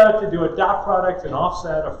eta, to do a dot product, an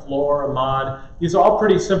offset, a floor, a mod. These are all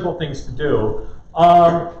pretty simple things to do.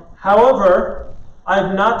 However,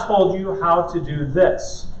 I've not told you how to do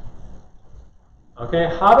this. Okay,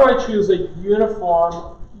 how do I choose a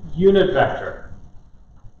uniform unit vector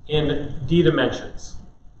in d dimensions?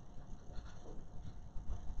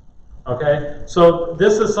 Okay, so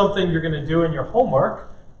this is something you're going to do in your homework.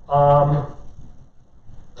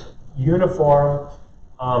 Uniform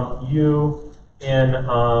u in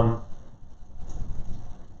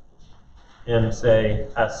say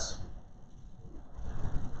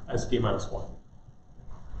SD minus 1.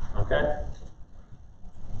 Okay.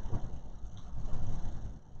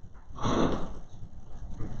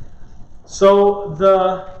 So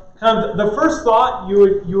the first thought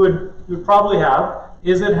you would probably have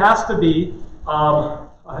is it has to be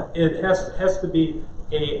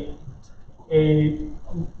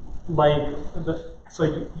so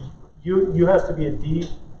you has to be a D,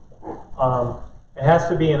 it has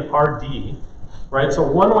to be an RD, right? So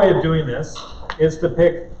one way of doing this is to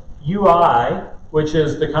pick UI, which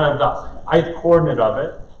is the kind of the ith coordinate of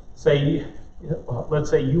it. Say, let's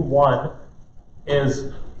say U1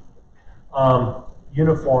 is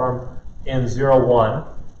uniform in 0, 1,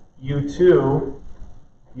 U2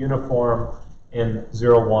 uniform in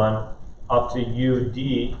 0, 1, up to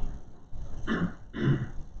UD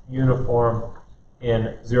uniform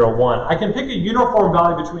in 0, 1. I can pick a uniform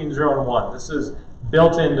value between 0 and 1. This is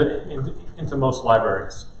built into most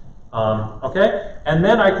libraries. Okay? And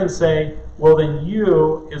then I can say, well, then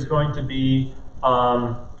U is going to be,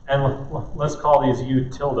 and let's call these U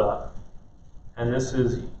tilde. And this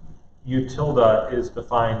is, U tilde is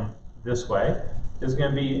defined this way. Is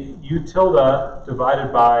going to be U tilde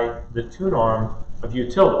divided by the 2 norm of U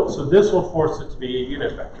tilde. So this will force it to be a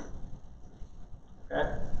unit vector.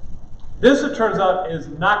 Okay? This, it turns out, is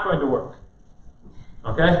not going to work.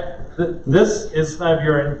 Okay? This is kind of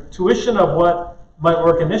your intuition of what might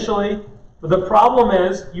work initially. But the problem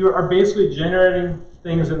is you are basically generating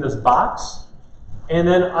things in this box, and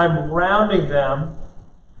then I'm rounding them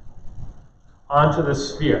onto the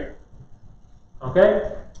sphere.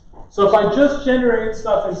 Okay? So if I just generate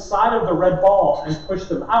stuff inside of the red ball and push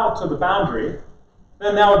them out to the boundary,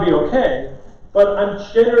 then that would be okay. But I'm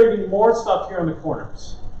generating more stuff here in the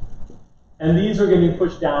corners. And these are getting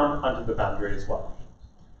pushed down onto the boundary as well.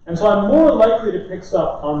 And so I'm more likely to pick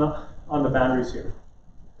stuff on the boundaries here.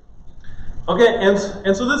 Okay, and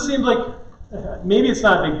so this seems like maybe it's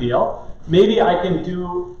not a big deal. Maybe I can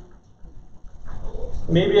do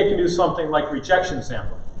something like rejection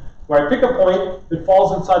sampling, where I pick a point that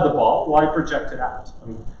falls inside the ball, well, I project it out.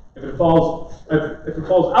 If it falls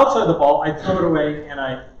outside the ball, I throw it away and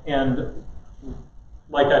I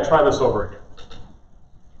try this over again.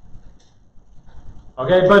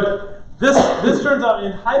 Okay, but this turns out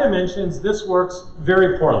in high dimensions, this works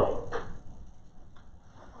very poorly.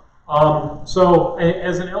 So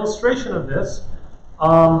as an illustration of this,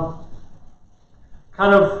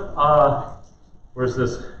 where's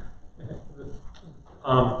this?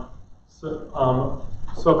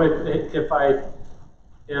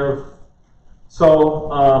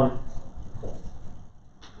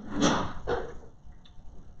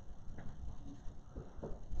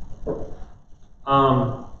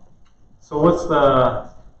 So what's the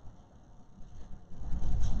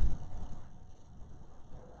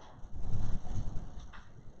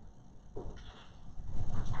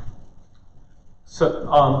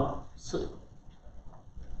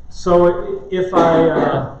so if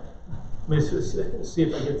I let me see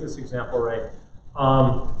if I get this example right.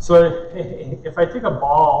 So if I take a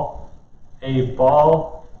ball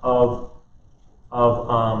of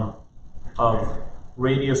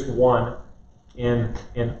radius 1 in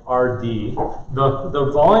RD, the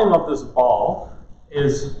volume of this ball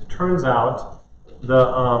turns out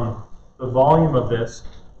the volume of this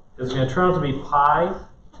is going to turn out to be pi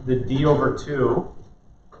to the d over 2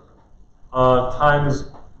 times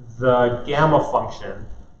the gamma function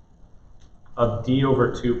of d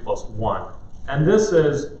over 2 plus 1. And this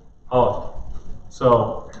is,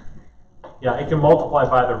 so yeah, it can multiply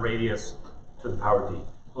by the radius to the power d.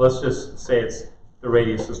 Let's just say the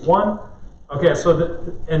radius is 1. Okay, so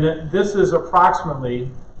this is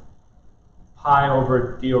approximately pi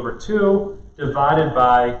over d over 2 divided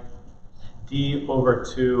by d over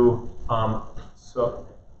 2, so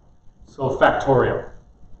factorial.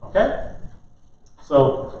 Okay?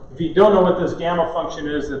 So if you don't know what this gamma function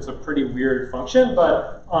is, it's a pretty weird function,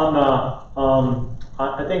 but on the,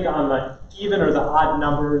 I think on the even or the odd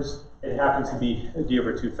numbers, it happens to be d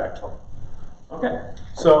over 2 factorial. Okay,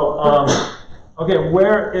 so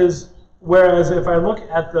whereas if I look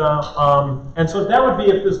at the, and so that would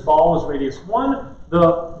be if this ball was radius 1,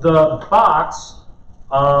 the box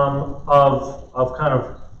of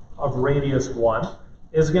radius 1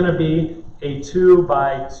 is going to be a 2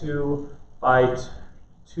 by 2 by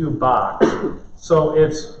 2 box. So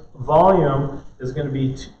its volume is going to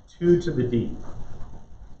be 2 to the d.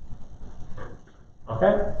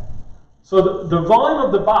 Okay? So the volume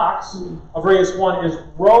of the box of radius 1 is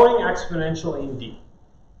growing exponentially in d.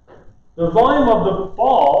 The volume of the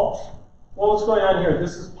ball, well, what's going on here?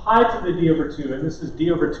 This is pi to the d over 2, and this is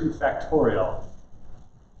d over 2 factorial.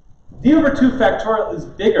 D over 2 factorial is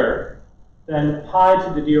bigger than pi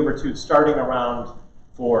to the d over 2, starting around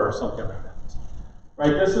 4 or something like that.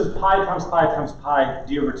 Right? This is pi times pi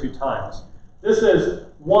d over 2 times. This is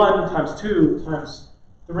 1 times 2 times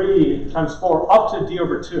 3 times 4 up to d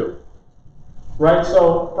over 2. Right?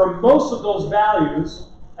 So for most of those values,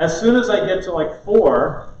 as soon as I get to like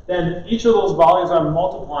 4, then each of those values I'm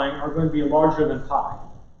multiplying are going to be larger than pi.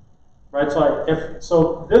 Right?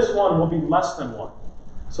 So this one will be less than 1.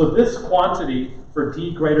 So this quantity for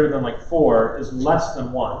d greater than like 4 is less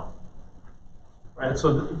than 1. Right?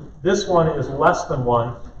 So this one is less than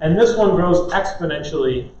 1, and this one grows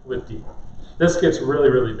exponentially with d. This gets really,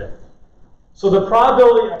 really big. So the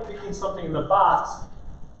probability of picking something in the box,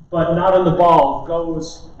 but not in the ball,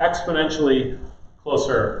 goes exponentially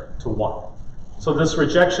closer to 1. So this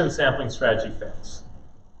rejection sampling strategy fails.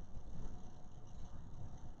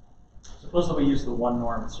 Suppose that we use the 1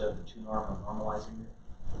 norm instead of the 2 norm of normalizing it.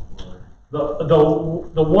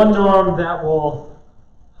 The 1 norm that will,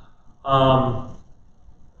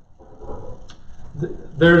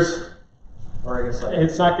 Or I guess like,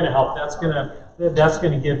 it's not going to help. That's going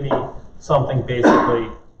to give me something basically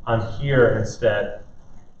on here instead,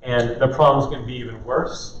 and the problem is going to be even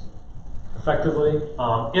worse. Effectively,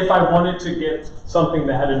 if I wanted to get something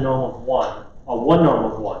that had a norm of 1, a 1 norm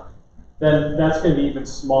of 1, then that's going to be even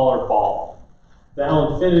smaller ball. The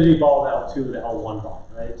L infinity ball, the L2, the L1 ball,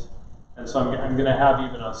 right? And so I'm going to have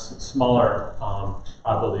even a smaller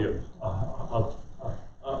probability of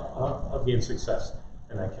being success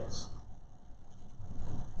in that case.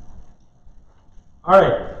 All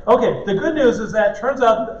right. Okay. The good news is that it turns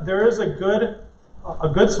out there is a good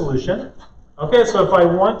solution. Okay. So if I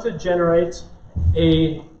want to generate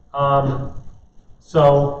if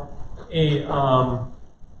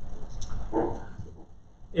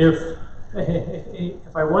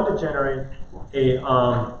I want to generate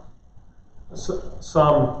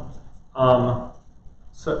some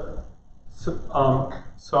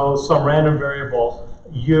random variable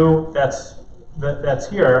u that's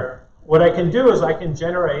here. What I can do is I can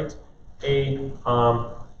generate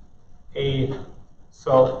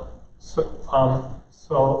so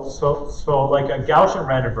like a Gaussian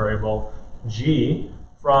random variable g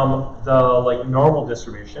from the normal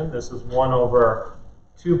distribution. This is 1 over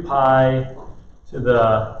 2 pi to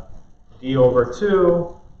the d over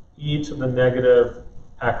 2 e to the negative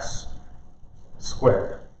x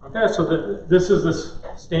squared. Okay, so this is this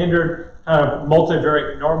standard kind of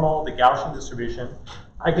multivariate normal, the Gaussian distribution.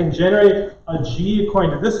 I can generate a g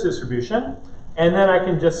according to this distribution, and then I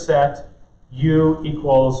can just set u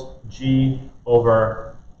equals g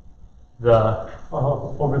over the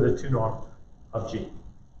 2 norm of g.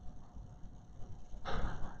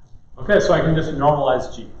 Okay, so I can just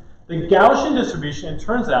normalize G. The Gaussian distribution, it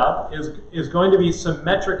turns out, is going to be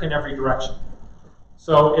symmetric in every direction.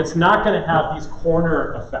 So it's not going to have these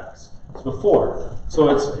corner effects as before. So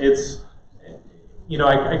it's you know,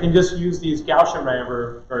 I can just use these Gaussian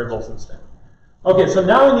random variables instead. Okay, so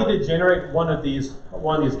now we need to generate one of these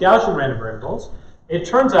Gaussian random variables. It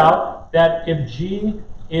turns out that if G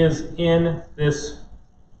is in this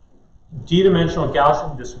d-dimensional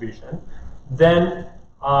Gaussian distribution, then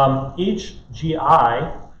each Gi,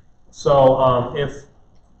 so if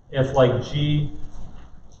like G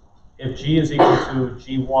is equal to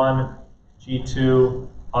G1, G2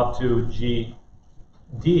 up to GD,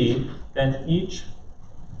 then each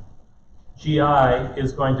Gi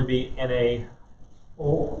is going to be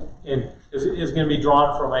is going to be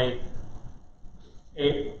drawn from a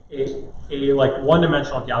like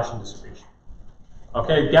one-dimensional Gaussian distribution.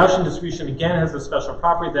 Okay, Gaussian distribution again has a special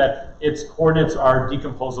property that its coordinates are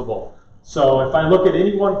decomposable. So if I look at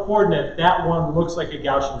any one coordinate, that one looks like a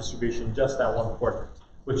Gaussian distribution, just that one coordinate,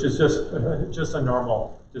 which is just a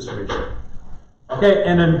normal distribution. Okay,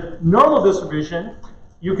 and a normal distribution,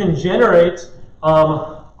 you can generate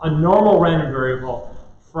a normal random variable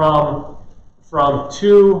from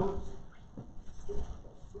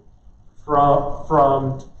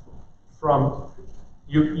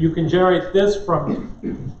you can generate this from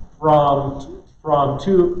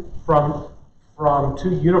two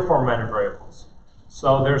uniform random variables.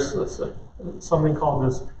 So there's something called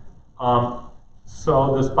this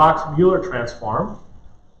this Box-Mueller transform,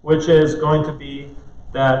 which is going to be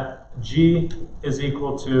that G is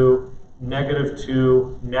equal to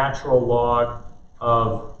 -2 natural log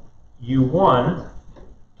of U1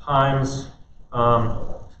 times, I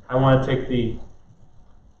want to take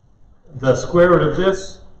the square root of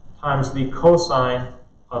this times the cosine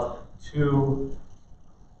of 2,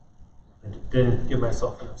 I didn't give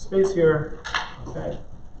myself enough space here, okay,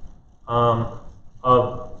 of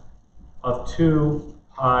 2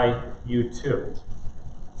 pi U2.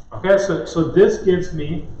 Okay, so this gives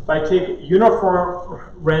me, if I take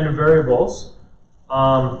uniform random variables,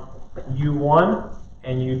 U1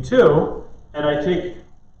 and U2, and I take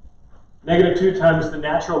 -2 times the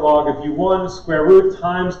natural log of U1 square root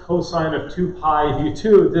times cosine of 2 pi of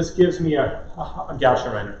U2, this gives me a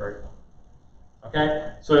Gaussian random variable.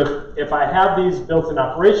 Okay, so if I have these built-in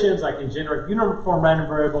operations, I can generate uniform random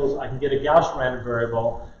variables, I can get a Gaussian random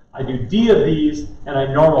variable, I do D of these, and I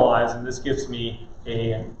normalize, and this gives me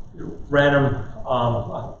a random,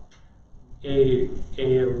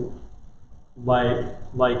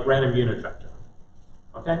 like random unit vector.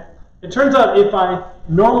 Okay? It turns out if I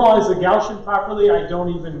normalize the Gaussian properly, I don't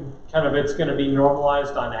even it's going to be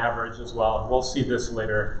normalized on average as well. And we'll see this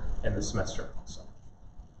later in the semester also.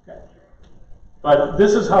 Okay. But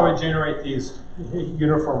this is how we generate these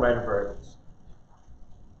uniform random variables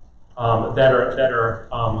that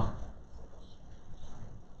are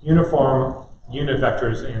uniform unit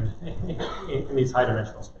vectors in these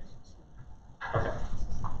high-dimensional spaces. Okay.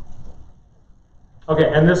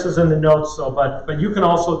 Okay, and this is in the notes. So, but you can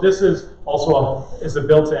also, this is also a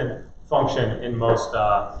built-in function in most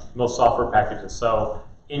software packages. So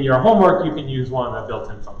in your homework, you can use one of the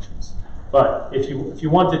built-in functions. But if you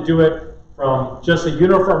want to do it from just a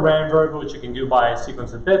uniform random variable, which you can do by a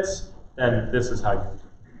sequence of bits, then this is how you do it.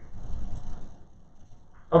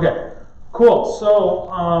 Okay, cool. So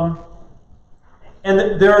and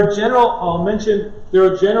there are I'll mention there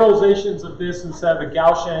are generalizations of this instead of a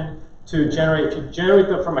Gaussian. To generate, if you generate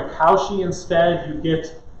them from a Cauchy instead, you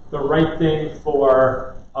get the right thing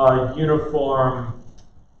for uniform.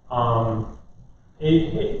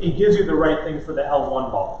 It gives you the right thing for the L1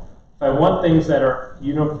 ball. If I want things that are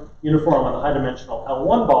uniform on the high-dimensional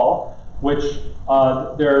L1 ball, which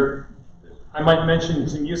I might mention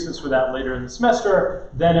some uses for that later in the semester,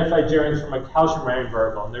 then if I generate from a Cauchy random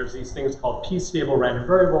variable, and there's these things called p-stable random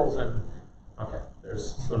variables, and okay,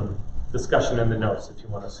 there's some discussion in the notes if you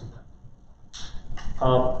want to see that. I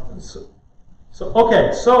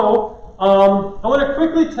want to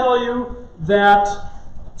quickly tell you that,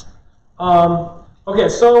 okay,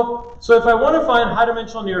 so if I want to find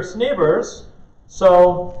high-dimensional nearest neighbors,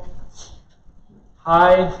 so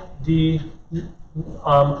high D,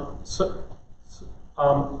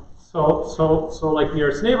 so like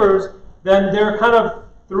nearest neighbors, then there are kind of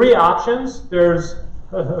three options. There's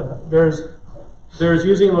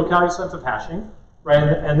using locality sensitive hashing, right?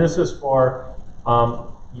 And this is for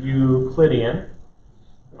Euclidean.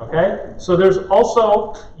 Okay, so there's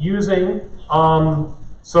also using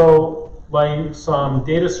like some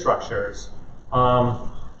data structures.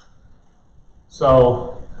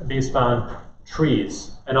 So based on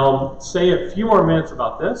trees, and I'll say a few more minutes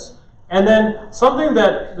about this. And then something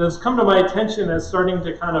that has come to my attention that's starting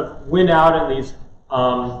to kind of win out in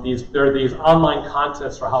there are these online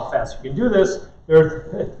contests for how fast you can do this. There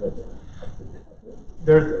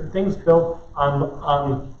are things built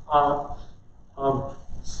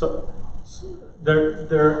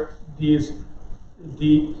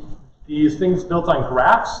these things built on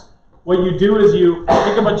graphs. What you do is you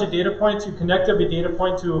take a bunch of data points, you connect every data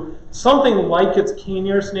point to something like its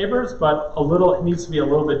k-nearest neighbors, but it needs to be a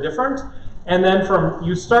little bit different. And then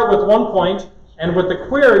you start with one point, and with the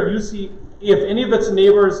query, you see if any of its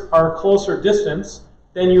neighbors are close or distance,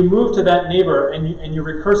 then you move to that neighbor and you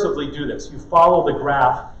recursively do this. You follow the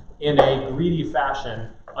graph in a greedy fashion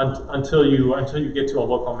until you get to a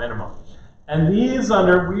local minimum. And these,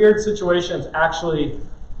 under weird situations, actually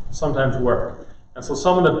sometimes work. And so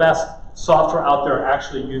some of the best software out there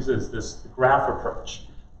actually uses this graph approach.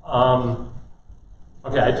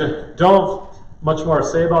 Okay, I just don't have much more to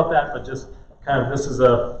say about that, but just kind of this is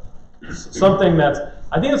something that's,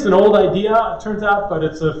 I think it's an old idea, it turns out, but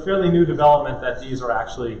it's a fairly new development that these are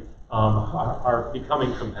actually are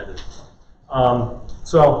becoming competitive.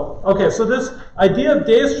 So this idea of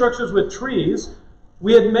data structures with trees,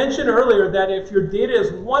 we had mentioned earlier that if your data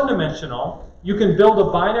is one-dimensional, you can build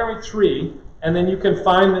a binary tree, and then you can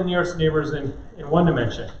find the nearest neighbors in one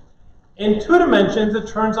dimension. In 2 dimensions, it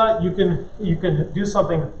turns out you can do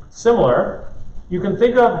something similar. You can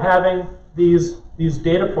think of having these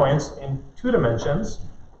data points in 2 dimensions,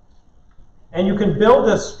 and you can build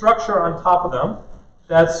this structure on top of them.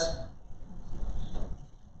 That's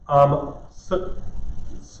so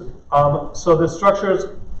the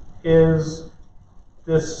structure is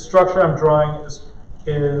this structure I'm drawing is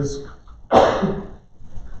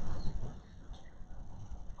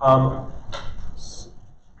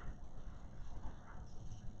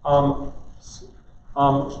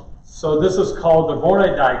so this is called the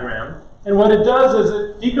Voronoi diagram. And what it does is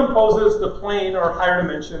it decomposes the plane or higher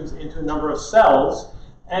dimensions into a number of cells.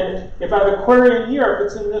 And if I have a query in here, if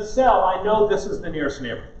it's in this cell, I know this is the nearest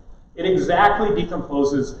neighbor. It exactly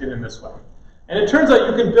decomposes it in this way. And it turns out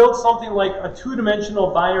you can build something like a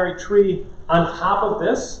 2-dimensional binary tree on top of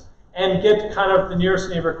this and get kind of the nearest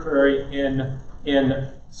neighbor query in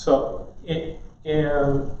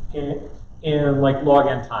like log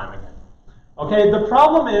n time again. Okay, the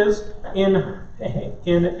problem is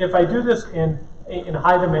if I do this in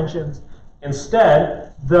high dimensions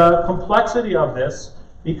instead, the complexity of this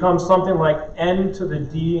becomes something like n to the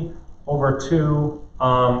d over 2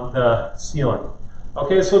 the ceiling.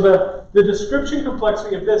 Okay, so the description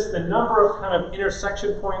complexity of this, the number of kind of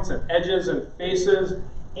intersection points and edges and faces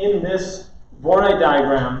in this Voronoi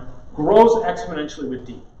diagram grows exponentially with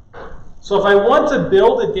d. So if I want to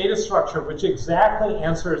build a data structure which exactly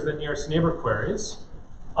answers the nearest neighbor queries,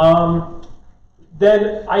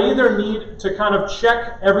 then I either need to kind of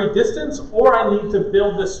check every distance or I need to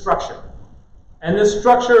build this structure. And this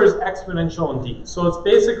structure is exponential in d. So it's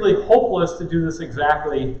basically hopeless to do this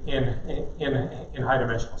exactly in high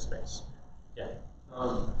dimensional space. Yeah.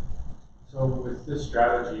 So with this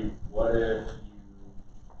strategy, what if you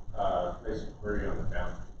place a query on the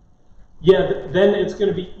boundary? Yeah, then it's going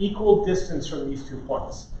to be equal distance from these 2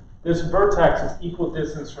 points. This vertex is equal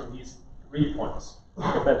distance from these 3 points.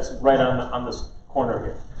 If that's right on this corner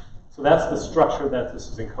here. So that's the structure that this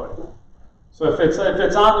is encoding. So if it's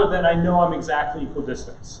on there, then I know I'm exactly equal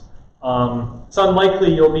distance. It's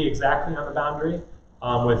unlikely you'll be exactly on the boundary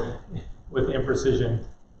with imprecision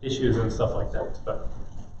issues and stuff like that. But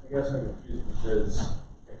I guess I'm confused because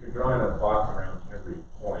if you're drawing a box around every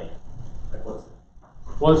point, like what's the...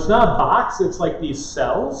 Well, it's not a box, it's like these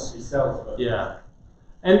cells. These cells, but... Yeah.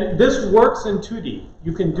 And this works in 2D.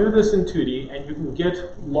 You can do this in 2D, and you can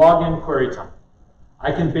get log n query time.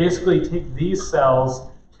 I can basically take these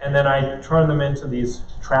cells, and then I turn them into these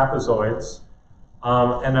trapezoids,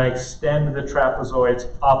 and I extend the trapezoids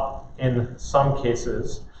up in some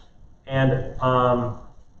cases, and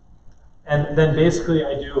then basically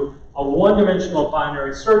I do a 1-dimensional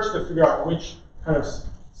binary search to figure out which kind of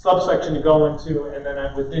subsection to go into, and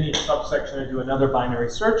then within each subsection I do another binary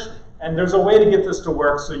search. And there's a way to get this to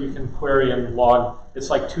work so you can query in log, it's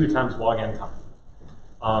like 2 times log n time,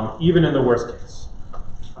 even in the worst case.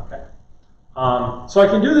 Okay. So I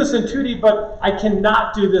can do this in 2D, but I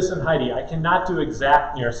cannot do this in high D. I cannot do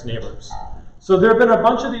exact nearest neighbors. So there have been a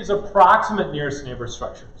bunch of these approximate nearest neighbor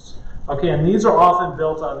structures. Okay, and these are often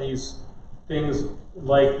built on these things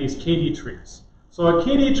like these KD trees. So a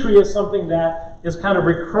KD tree is something that is kind of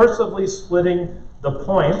recursively splitting the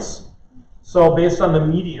points. So based on the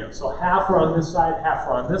median, so half are on this side, half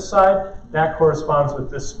are on this side. That corresponds with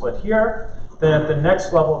this split here. Then at the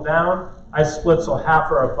next level down, I split so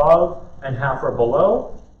half are above and half are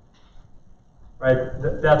below. Right?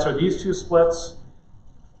 That's what these two splits.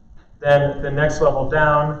 Then the next level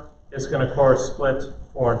down is going to split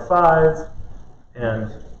 4 and 5,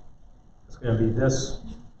 and it's going to be this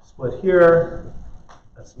split here.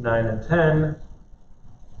 That's 9 and 10.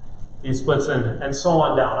 These splits in, and so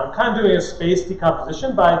on down. I'm kind of doing a space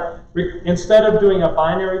decomposition by, instead of doing a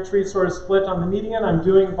binary tree sort of split on the median, I'm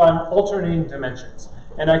alternating dimensions.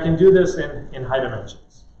 And I can do this in high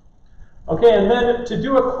dimensions. Okay, and then to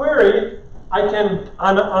do a query, I can,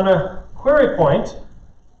 on a query point,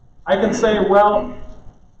 I can say, well,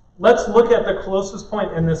 let's look at the closest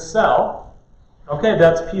point in this cell. Okay,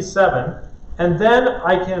 that's P7. And then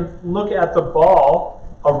I can look at the ball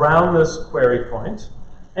around this query point.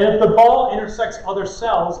 And if the ball intersects other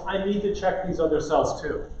cells, I need to check these other cells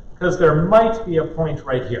too, because there might be a point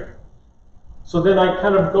right here. So then I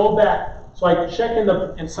kind of go back. So I check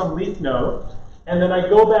in some leaf node, and then I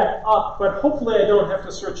go back up, but hopefully I don't have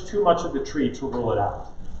to search too much of the tree to rule it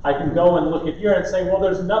out. I can go and look at here and say, well,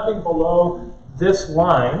 there's nothing below this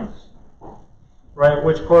line, right,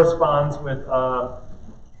 which corresponds with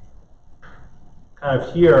kind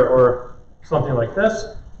of here or something like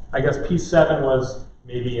this. I guess P7 was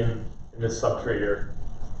maybe in this subtree here.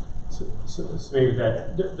 So maybe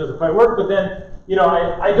that doesn't quite work, but then,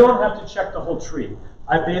 I don't have to check the whole tree.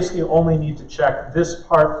 I basically only need to check this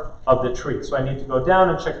part of the tree. So I need to go down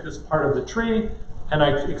and check this part of the tree, and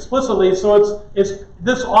I explicitly, so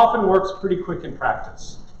this often works pretty quick in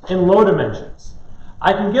practice, in low dimensions.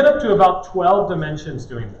 I can get up to about 12 dimensions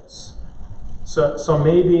doing this. So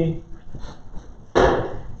maybe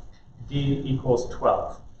D equals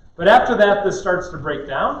 12. But after that, this starts to break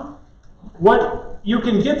down. You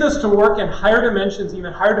can get this to work in higher dimensions,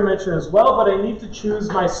 even higher dimension as well, but I need to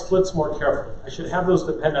choose my splits more carefully. I should have those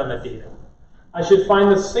depend on the data. I should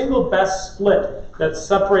find the single best split that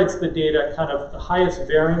separates the data, kind of the highest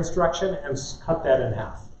variance direction, and cut that in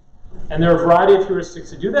half. And there are a variety of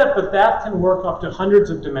heuristics to do that, but that can work up to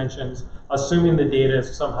hundreds of dimensions, assuming the data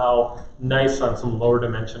is somehow nice on some lower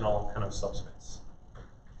dimensional kind of subspace.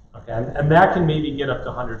 Okay, and that can maybe get up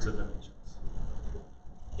to hundreds of dimensions.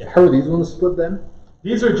 Yeah. How are these ones split then?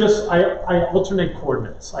 These are just, I alternate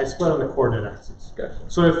coordinates. I split on the coordinate axis. Gotcha.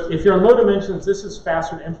 So if you're in low dimensions, this is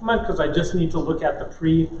faster to implement because I just need to look at the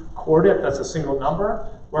pre-coordinate, that's a single number.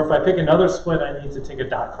 Or if I pick another split, I need to take a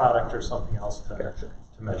dot product or something else to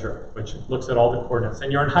measure, which looks at all the coordinates.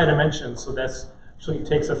 And you're in high dimensions, so that's actually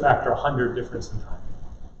takes a factor 100 difference in time.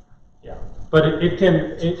 Yeah, but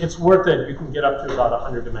it's worth it. You can get up to about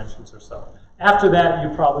 100 dimensions or so. After that, you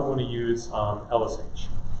probably want to use LSH.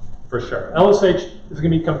 For sure. LSH is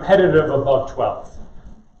going to be competitive above 12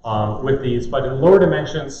 with these, but in lower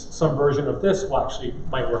dimensions, some version of this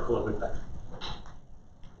might work a little bit better.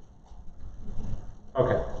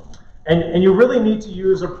 Okay. And you really need to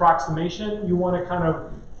use approximation. You want to kind of,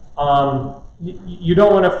 you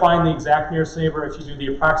don't want to find the exact nearest neighbor. If you do the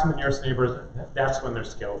approximate nearest neighbors, that's when they're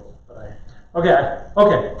scalable. Okay,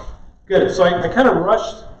 good. So I kind of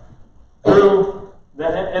rushed through the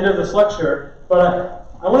end of this lecture, but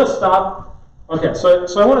I want to stop. Okay, so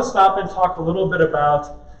I want to stop and talk a little bit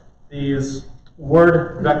about these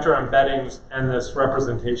word vector embeddings and this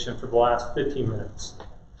representation for the last 15 minutes,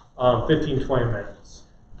 15, 20 minutes.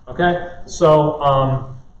 Okay, so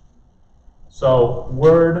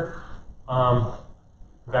word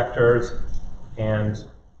vectors and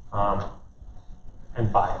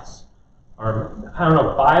bias. Or I don't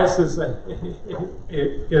know, bias is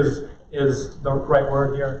the right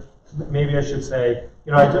word here. Maybe I should say,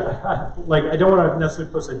 I don't want to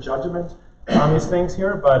necessarily put a judgment on these things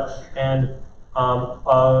here, but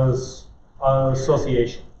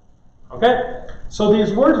association. Okay, so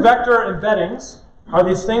these word vector embeddings are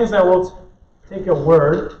these things that will take a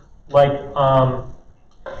word like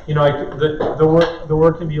the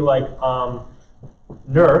word can be like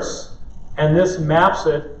nurse, and this maps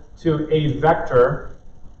it to a vector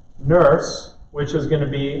nurse, which is going to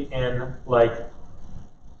be in like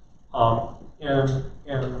so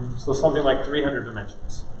something like 300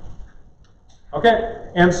 dimensions. Okay,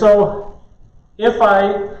 and so if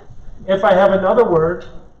I have another word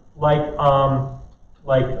like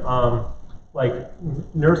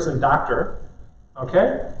nurse and doctor,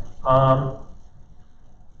 okay, the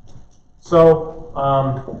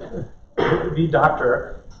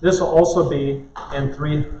doctor, this will also be in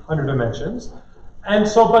 300 dimensions. And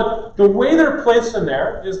so, but the way they're placed in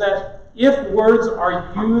there is that if words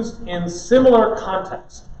are used in similar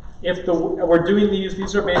context, we're doing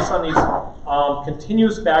these are based on these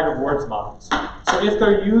continuous bag of words models. So if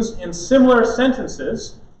they're used in similar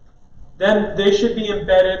sentences, then they should be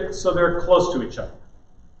embedded so they're close to each other.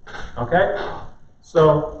 Okay?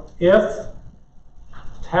 So if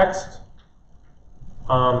text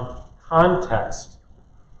context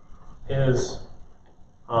is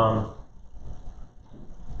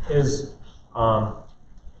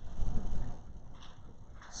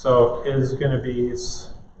going to be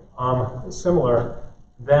similar,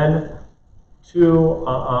 then two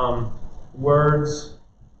words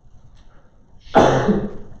should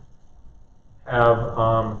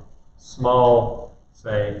have small,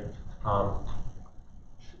 say,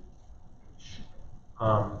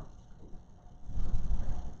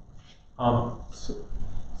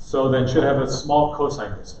 so then should have a small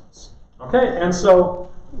cosine distance. Okay, and so,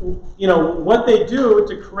 what they do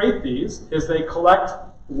to create these is they collect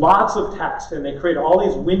lots of text and they create all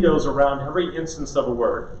these windows around every instance of a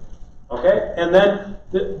word. Okay, and then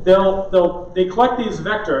they collect these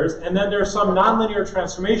vectors, and then there's some nonlinear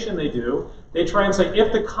transformation they do. They try and say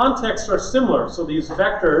if the contexts are similar, so these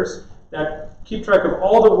vectors that keep track of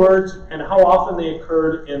all the words and how often they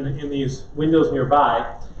occurred in these windows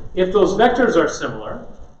nearby, if those vectors are similar,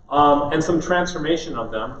 and some transformation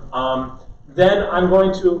of them, then I'm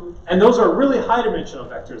going to, and those are really high dimensional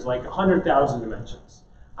vectors, like 100,000 dimensions.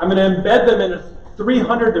 I'm going to embed them in a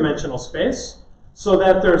 300-dimensional space so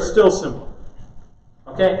that they're still similar.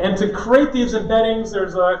 Okay, and to create these embeddings,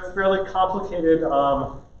 there's a fairly complicated,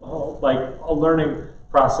 like a learning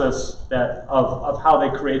process of how they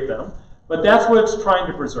create them. But that's what it's trying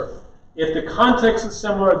to preserve. If the context is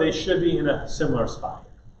similar, they should be in a similar spot.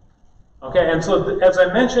 Okay, and so as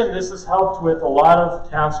I mentioned, this has helped with a lot of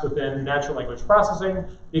tasks within natural language processing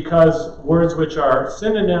because words which are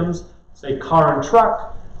synonyms, say car and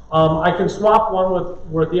truck, I can swap one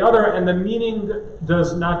with the other and the meaning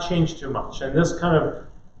does not change too much. And this kind of,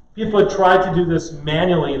 people have tried to do this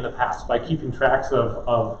manually in the past by keeping tracks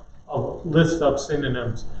of lists of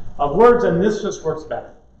synonyms of words, and this just works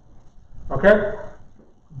better. Okay?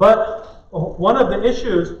 But one of the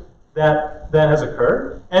issues that has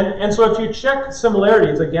occurred, and so if you check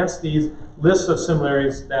similarities against these lists of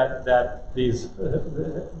similarities that these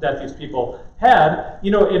people had,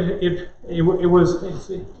 it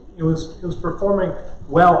was performing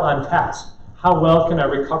well on task. How well can I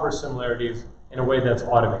recover similarities in a way that's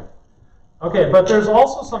automated? Okay, but there's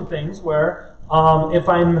also some things where if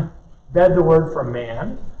I embed the word for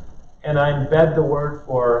man, and I embed the word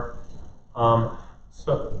for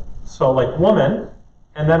so like woman,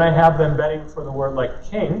 and then I have the embedding for the word like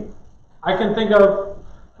king, I can think of,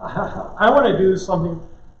 I want to do something,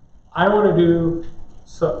 I want to do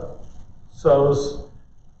so I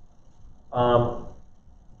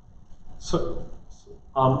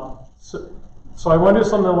want to do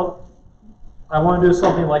something. I want to do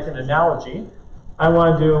something like an analogy. I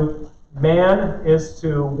want to do man is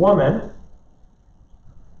to woman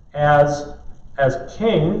as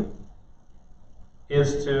king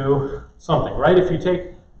is to something, right? If you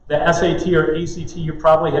take the SAT or ACT, you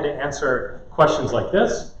probably had to answer questions like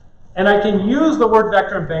this. And I can use the word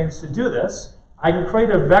vector embeddings to do this. I can create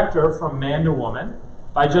a vector from man to woman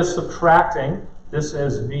by just subtracting, this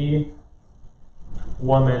is V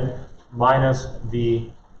woman minus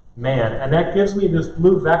V man. And that gives me this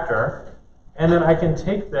blue vector. And then I can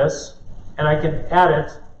take this and I can add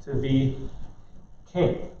it to V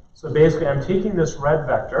king. So basically I'm taking this red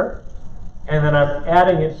vector and then I'm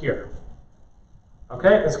adding it here.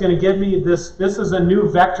 Okay, it's going to give me this is a new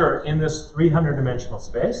vector in this 300-dimensional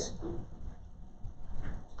space.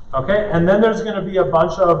 Okay, and then there's going to be a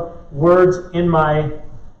bunch of words in my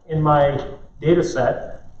data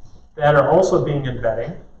set that are also being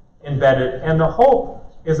embedded. And the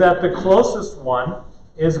hope is that the closest one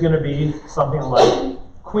is going to be something like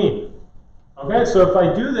queen. Okay, so if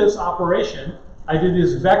I do this operation, I do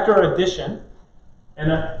this vector addition,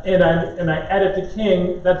 and I add it to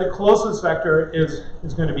king, that the closest vector is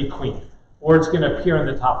going to be queen, or it's going to appear in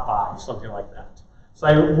the top 5, something like that. So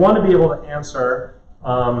I want to be able to answer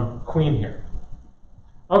queen here.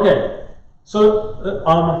 Okay, so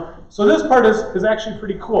this part is actually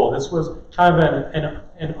pretty cool. This was kind of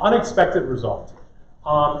an unexpected result,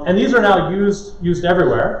 and these are now used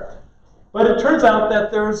everywhere. But it turns out that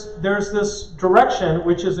there's this direction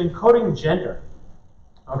which is encoding gender.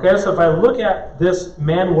 Okay, so if I look at this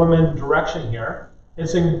man-woman direction here,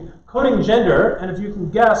 it's encoding gender, and if you can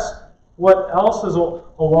guess what else is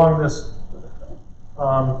along this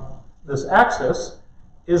this axis,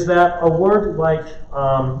 is that a word like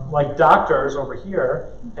doctor is over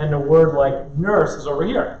here, and a word like nurse is over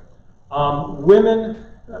here. Women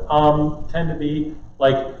tend to be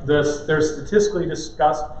like this; they're statistically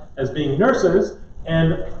discussed as being nurses,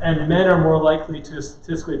 and men are more likely to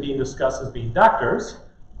statistically be discussed as being doctors.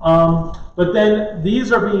 But then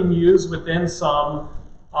these are being used within some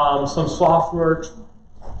software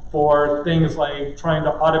for things like trying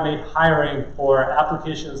to automate hiring for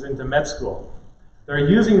applications into med school. They're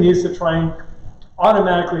using these to try and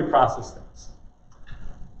automatically process things.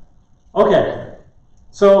 Okay,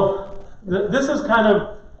 so this is kind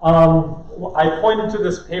of, I pointed to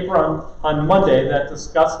this paper on Monday that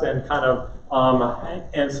discussed and kind of,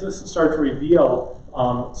 and so this started to reveal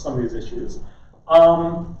some of these issues.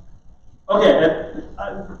 Okay,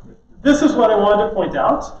 this is what I wanted to point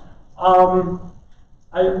out.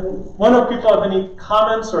 I wonder if people have any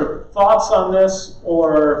comments or thoughts on this,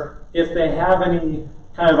 or if they have any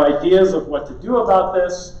kind of ideas of what to do about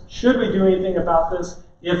this. Should we do anything about this?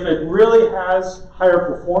 If it really has higher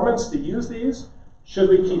performance to use these, should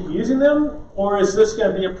we keep using them? Or is this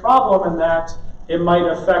going to be a problem in that it might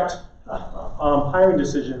affect hiring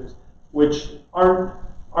decisions, which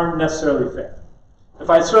aren't necessarily fair? If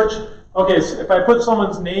I search, okay, so if I put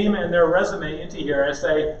someone's name and their resume into here and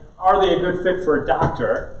say, are they a good fit for a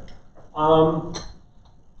doctor?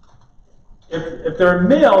 If they're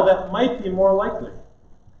male, that might be more likely.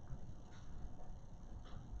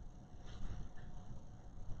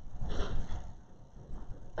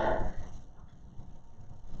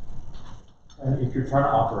 And if you're trying to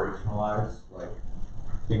operationalize like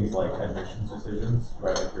things like admissions decisions,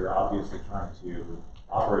 right? If you're obviously trying to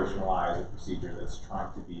operationalize a procedure that's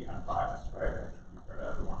trying to be unbiased, right? For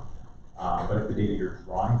everyone. But if the data you're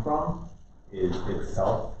drawing from is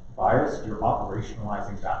itself biased, you're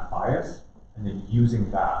operationalizing that bias and then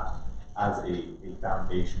using that as a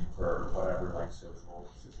foundation for whatever like social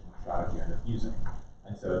system strategy you end up using.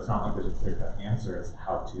 And so it's not like there's a clear-cut answer as to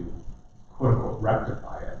how to quote unquote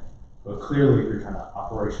rectify it. But clearly if you're trying to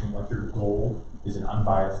operationalize, like your goal is an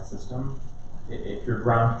unbiased system, if your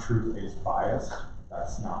ground truth is biased,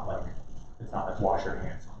 that's not like, it's not like wash your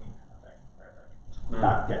hands clean kind of thing, right?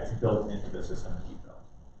 That gets built into the system that you build.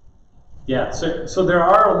 Yeah, so there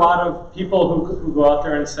are a lot of people who go out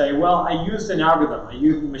there and say, well, I used an algorithm, I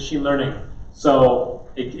used machine learning, so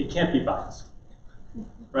it can't be biased,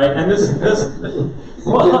 right? And this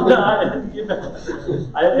well, no,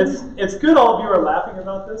 it's good all of you are laughing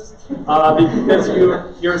about this because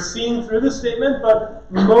you're seeing through this statement, but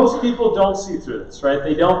most people don't see through this, right?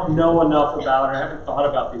 They don't know enough about or haven't thought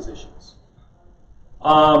about these issues.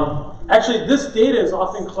 Actually, this data is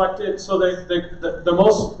often collected, so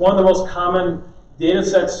one of the most common data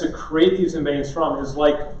sets to create these embeddings from is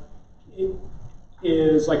like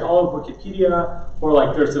all of Wikipedia, or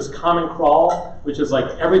like there's this Common Crawl, which is like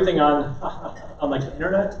everything on like the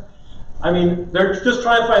internet. I mean, they're just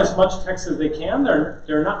trying to find as much text as they can.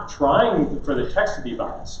 They're not trying for the text to be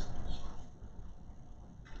biased.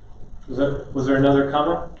 Was there another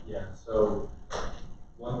comment? Yeah, so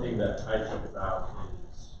one thing that I think about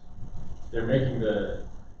is they're making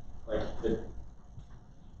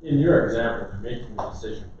in your example, they're making the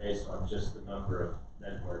decision based on just the number of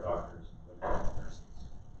men who are doctors and women who are nurses.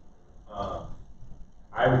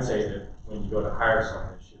 I would say that when you go to hire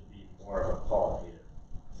someone, it should be more of a qualitative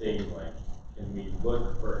thing, like, can we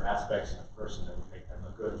look for aspects in a person that would make them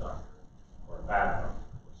a good doctor or a bad doctor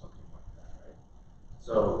or something like that, right?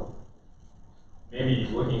 So maybe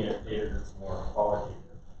looking at data that's more qualitative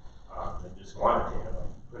than just quantitative,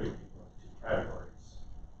 like putting people in two categories.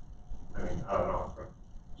 I mean, I don't know,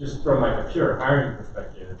 from like a pure hiring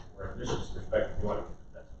perspective or admissions perspective, you want to get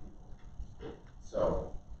the best people.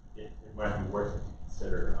 So it might be worth it to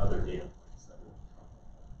consider other data points that will come.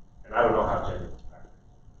 And I don't know how gender will factor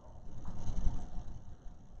into it.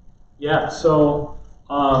 Yeah. So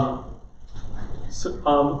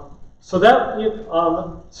there.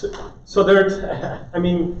 I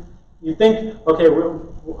mean, you think, okay,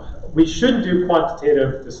 we shouldn't do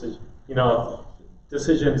quantitative decisions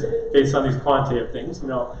based on these quantitative things.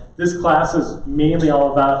 This class is mainly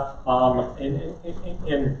all about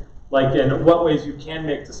in what ways you can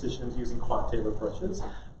make decisions using quantitative approaches.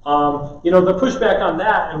 The pushback on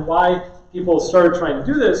that and why people started trying to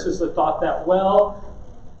do this is the thought that, well,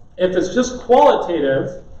 if it's just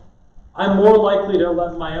qualitative, I'm more likely to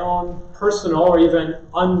let my own personal or even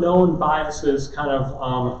unknown biases kind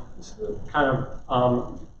of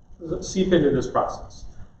seep into this process.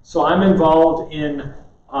 So I'm involved in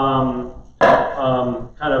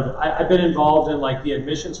I've been involved in like the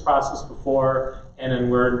admissions process before, and then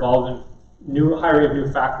we're involved in hiring of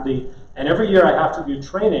new faculty. And every year I have to do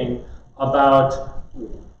training about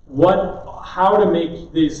how to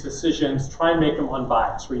make these decisions, try and make them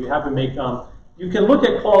unbiased, where you have to make them. You can look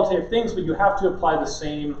at qualitative things, but you have to apply the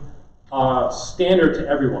same standard to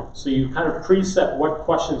everyone. So you kind of preset what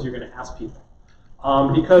questions you're going to ask people.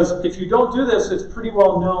 Because if you don't do this, it's pretty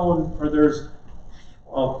well known, or there's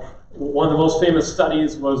one of the most famous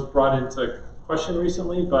studies was brought into question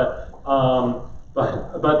recently, but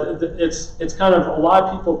it's kind of, a lot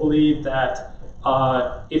of people believe that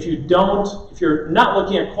if you're not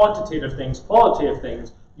looking at quantitative things, qualitative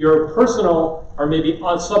things, your personal or maybe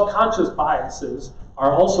subconscious biases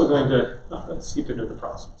are also going to seep into the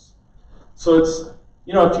process. So it's,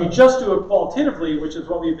 if you just do it qualitatively, which is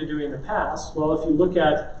what we've been doing in the past, well, if you look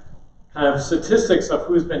at kind of statistics of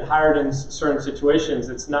who's been hired in certain situations,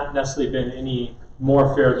 it's not necessarily been any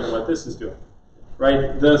more fair than what this is doing,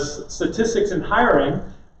 right? The statistics in hiring,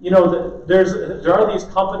 there are these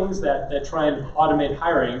companies that try and automate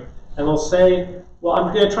hiring, and they'll say, well,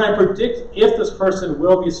 I'm going to try and predict if this person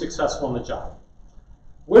will be successful in the job.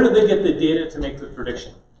 Where do they get the data to make the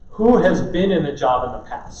prediction? Who has been in the job in the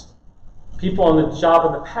past? People in the job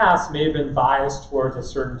in the past may have been biased towards a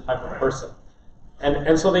certain type of person.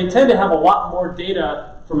 And so they tend to have a lot more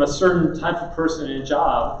data from a certain type of person in a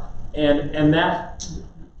job, and that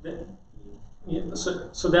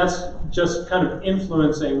so that's just kind of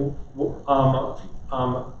influencing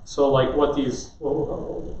so like what these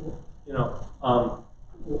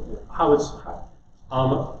how it's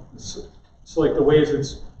so like the ways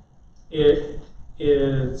it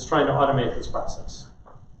is trying to automate this process.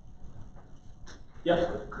 Yeah.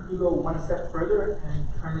 Could you go one step further and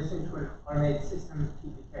turn this into an automated system to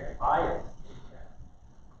detect bias?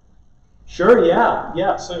 Sure,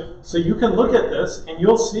 yeah. So you can look at this and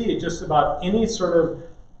you'll see just about any sort of,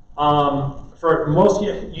 for most,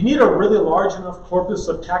 you need a really large enough corpus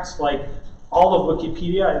of text, like all of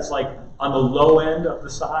Wikipedia is like on the low end of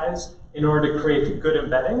the size in order to create good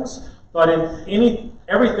embeddings. But in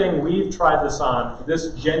everything we've tried this on,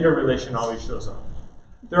 this gender relation always shows up.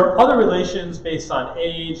 There are other relations based on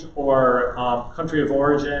age or country of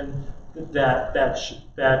origin that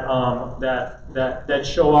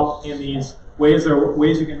show up in these ways. There are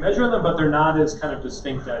ways you can measure them, but they're not as kind of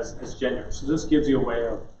distinct as gender. So this gives you a way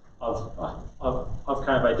of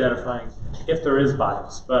kind of identifying if there is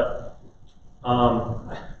bias. But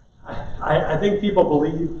I think people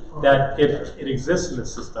believe that it exists in the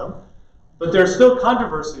system, but there's still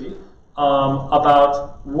controversy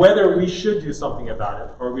about whether we should do something about it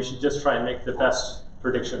or we should just try and make the best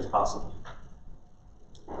predictions possible.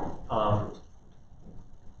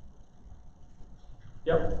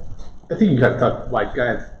 Yep. I think you got to talk, like,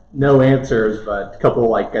 no answers, but a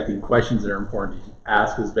couple, I think, questions that are important to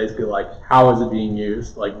ask is basically, how is it being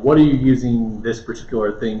used? Like, what are you using this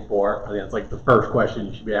particular thing for? I think that's, the first question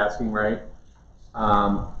you should be asking, right?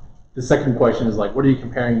 The second question is, what are you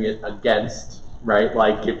comparing it against, right?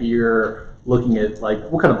 Like, if you're looking at,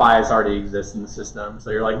 what kind of bias already exists in the system? So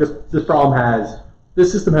you're like, this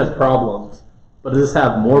system has problems, but does this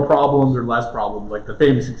have more problems or less problems? Like, the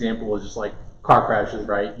famous example is just, car crashes,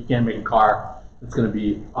 right? You can't make a car that's going to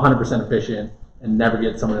be 100% efficient and never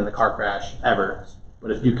get someone in a car crash ever.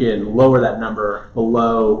 But if you can lower that number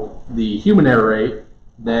below the human error rate,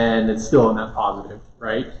 then it's still a net positive,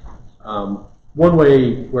 right? One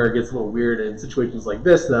way where it gets a little weird in situations like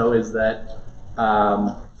this, though, is that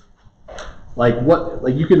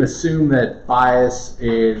you can assume that bias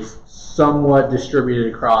is somewhat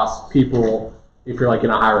distributed across people if you're in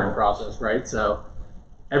a hiring process, right? So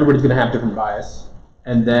everybody's going to have different bias.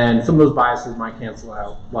 And then some of those biases might cancel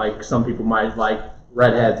out. Like, some people might like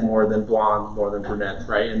redheads more than blondes, more than brunettes,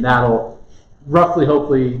 right? And that'll roughly,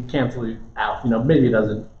 hopefully, cancel it out. Maybe it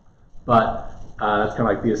doesn't, but that's kind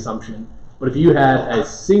of like the assumption. But if you had a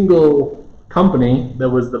single company that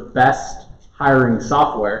was the best hiring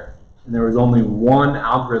software, and there was only one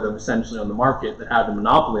algorithm essentially on the market that had the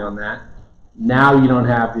monopoly on that, now you don't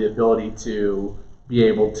have the ability to be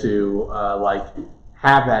able to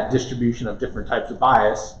have that distribution of different types of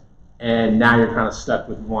bias, and now you're kind of stuck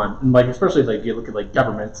with one. And especially if you look at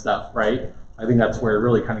government stuff, right? I think that's where it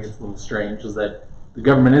really kind of gets a little strange, is that the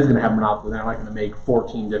government is going to have a monopoly. They're not going to make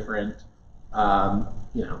 14 different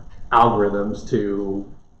algorithms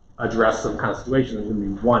to address some kind of situation. There's going to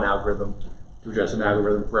be one algorithm to address an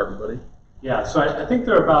algorithm for everybody. Yeah, so I think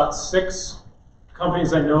there are about 6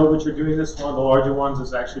 companies I know which are doing this. One of the larger ones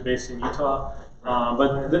is actually based in Utah.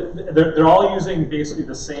 But they're all using basically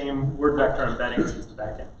the same word vector embeddings as the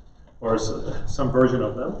backend, or some version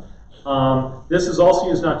of them. This is also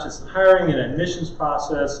used not just in hiring, in admissions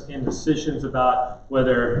process, in decisions about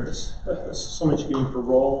whether someone's getting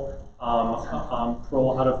parole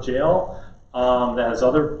out of jail. That has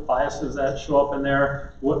other biases that show up in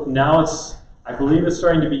there. Now I believe it's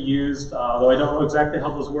starting to be used, though I don't know exactly how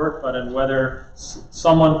those work, but on whether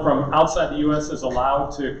someone from outside the U.S. is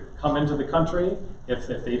allowed to come into the country. If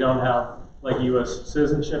they don't have like U.S.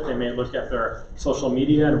 citizenship, they may look at their social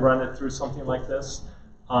media and run it through something like this.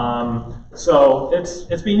 So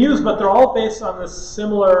it's being used, but they're all based on this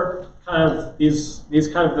similar kind of these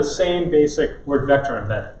kind of the same basic word vector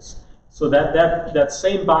embeddings. So that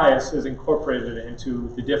same bias is incorporated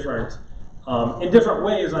into the different in different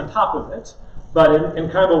ways on top of it, but in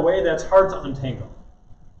kind of a way that's hard to untangle.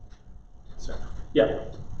 So, yeah.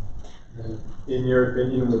 In your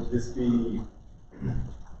opinion, would this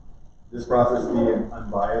process be an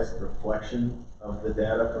unbiased reflection of the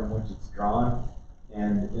data from which it's drawn,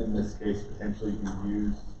 and in this case potentially be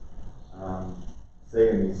used, say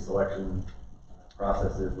in these selection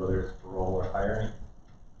processes, whether it's parole or hiring,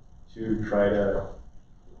 to try to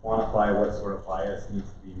quantify what sort of bias needs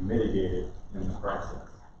to be mitigated in the process?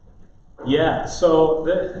 Yeah, so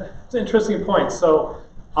it's an interesting point. So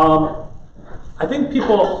I think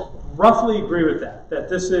people roughly agree with that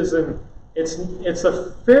this is it's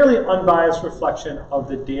a fairly unbiased reflection of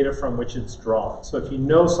the data from which it's drawn. So if you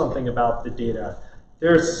know something about the data,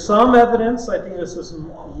 there's some evidence, I think this is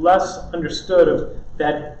less understood, of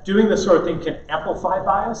that doing this sort of thing can amplify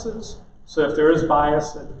biases. So if there is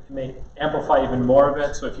bias, it may amplify even more of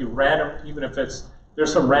it. So if you even if there's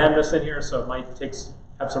some randomness in here, so it might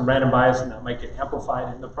have some random bias, and that might get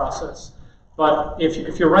amplified in the process. But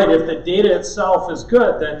if you're right, if the data itself is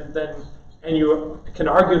good, then and you can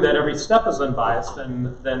argue that every step is unbiased,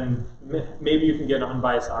 then maybe you can get an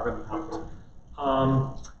unbiased algorithm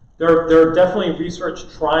out. There are definitely research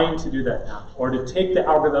trying to do that now, or to take the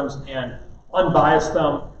algorithms and unbias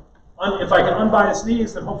them. If I can unbias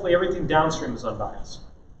these, then hopefully everything downstream is unbiased.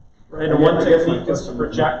 Right? And one technique is to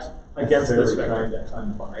project against this vector.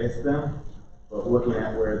 Trying to unbias them, but looking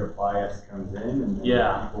at where the bias comes in, and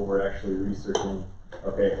then people were actually researching,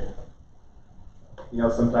 okay,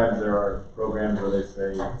 sometimes there are programs where they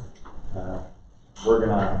say, we're going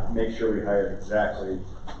to make sure we hire exactly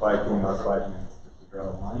 5 females, 5 men, just to draw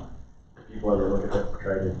a line. If people ever look at this and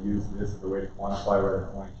try to use this as a way to quantify where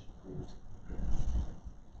the line should be.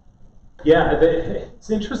 Yeah, it's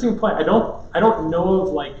an interesting point. I don't know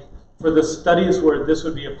of, for the studies where this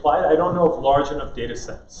would be applied, I don't know of large enough data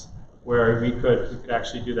sets where we could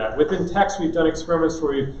actually do that. Within text, we've done experiments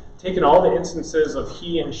where we've taken all the instances of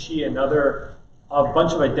he and she and a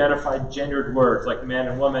bunch of identified gendered words like man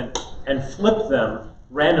and woman, and flipped them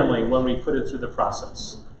randomly when we put it through the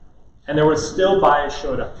process. And there was still bias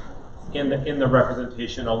showed up in the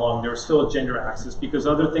representation along. There was still a gender axis because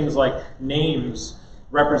other things like names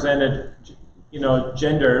represented,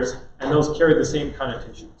 genders, and those carried the same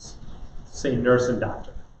connotations, say nurse and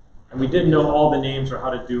doctor. And we didn't know all the names or how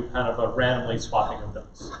to do kind of a randomly swapping of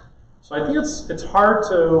those. So I think it's hard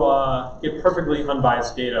to get perfectly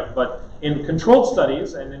unbiased data, but in controlled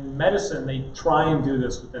studies and in medicine, they try and do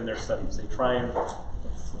this within their studies. They try and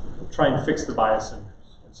fix the bias in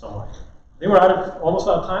some way. I think we're almost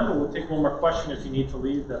out of time, but we'll take one more question. If you need to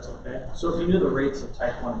leave, that's okay. So if you knew the rates of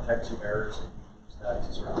type 1 and type 2 errors, and you use that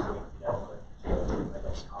to sort of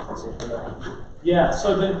compensate for that? Yeah,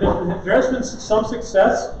 so there has been some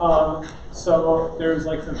success. So there's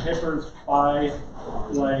some papers by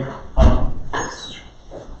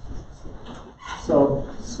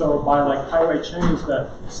so by Kai-Wei Cheng, who's the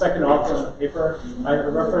second author of the paper, I have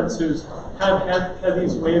a reference, who's kind of had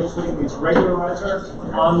these way of putting these regularizers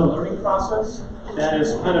on the learning process that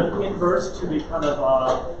is kind of inverse to the kind of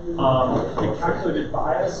the calculated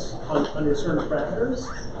bias under certain parameters,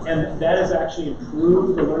 and that has actually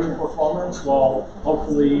improved the learning performance while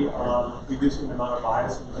hopefully reducing the amount of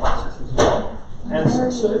bias in the process as well. And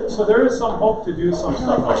so there is some hope to do some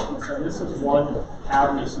stuff like this, and this is one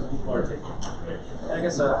avenue some people are taking. And I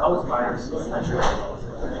guess how is bias measured?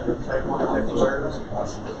 Type 1 and type 2 errors?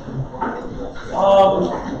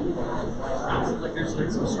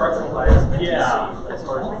 There's some structural bias. Yeah. As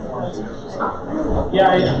far as performance goes. Yeah,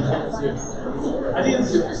 I think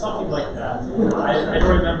it's something like that. I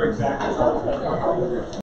don't remember exactly how it's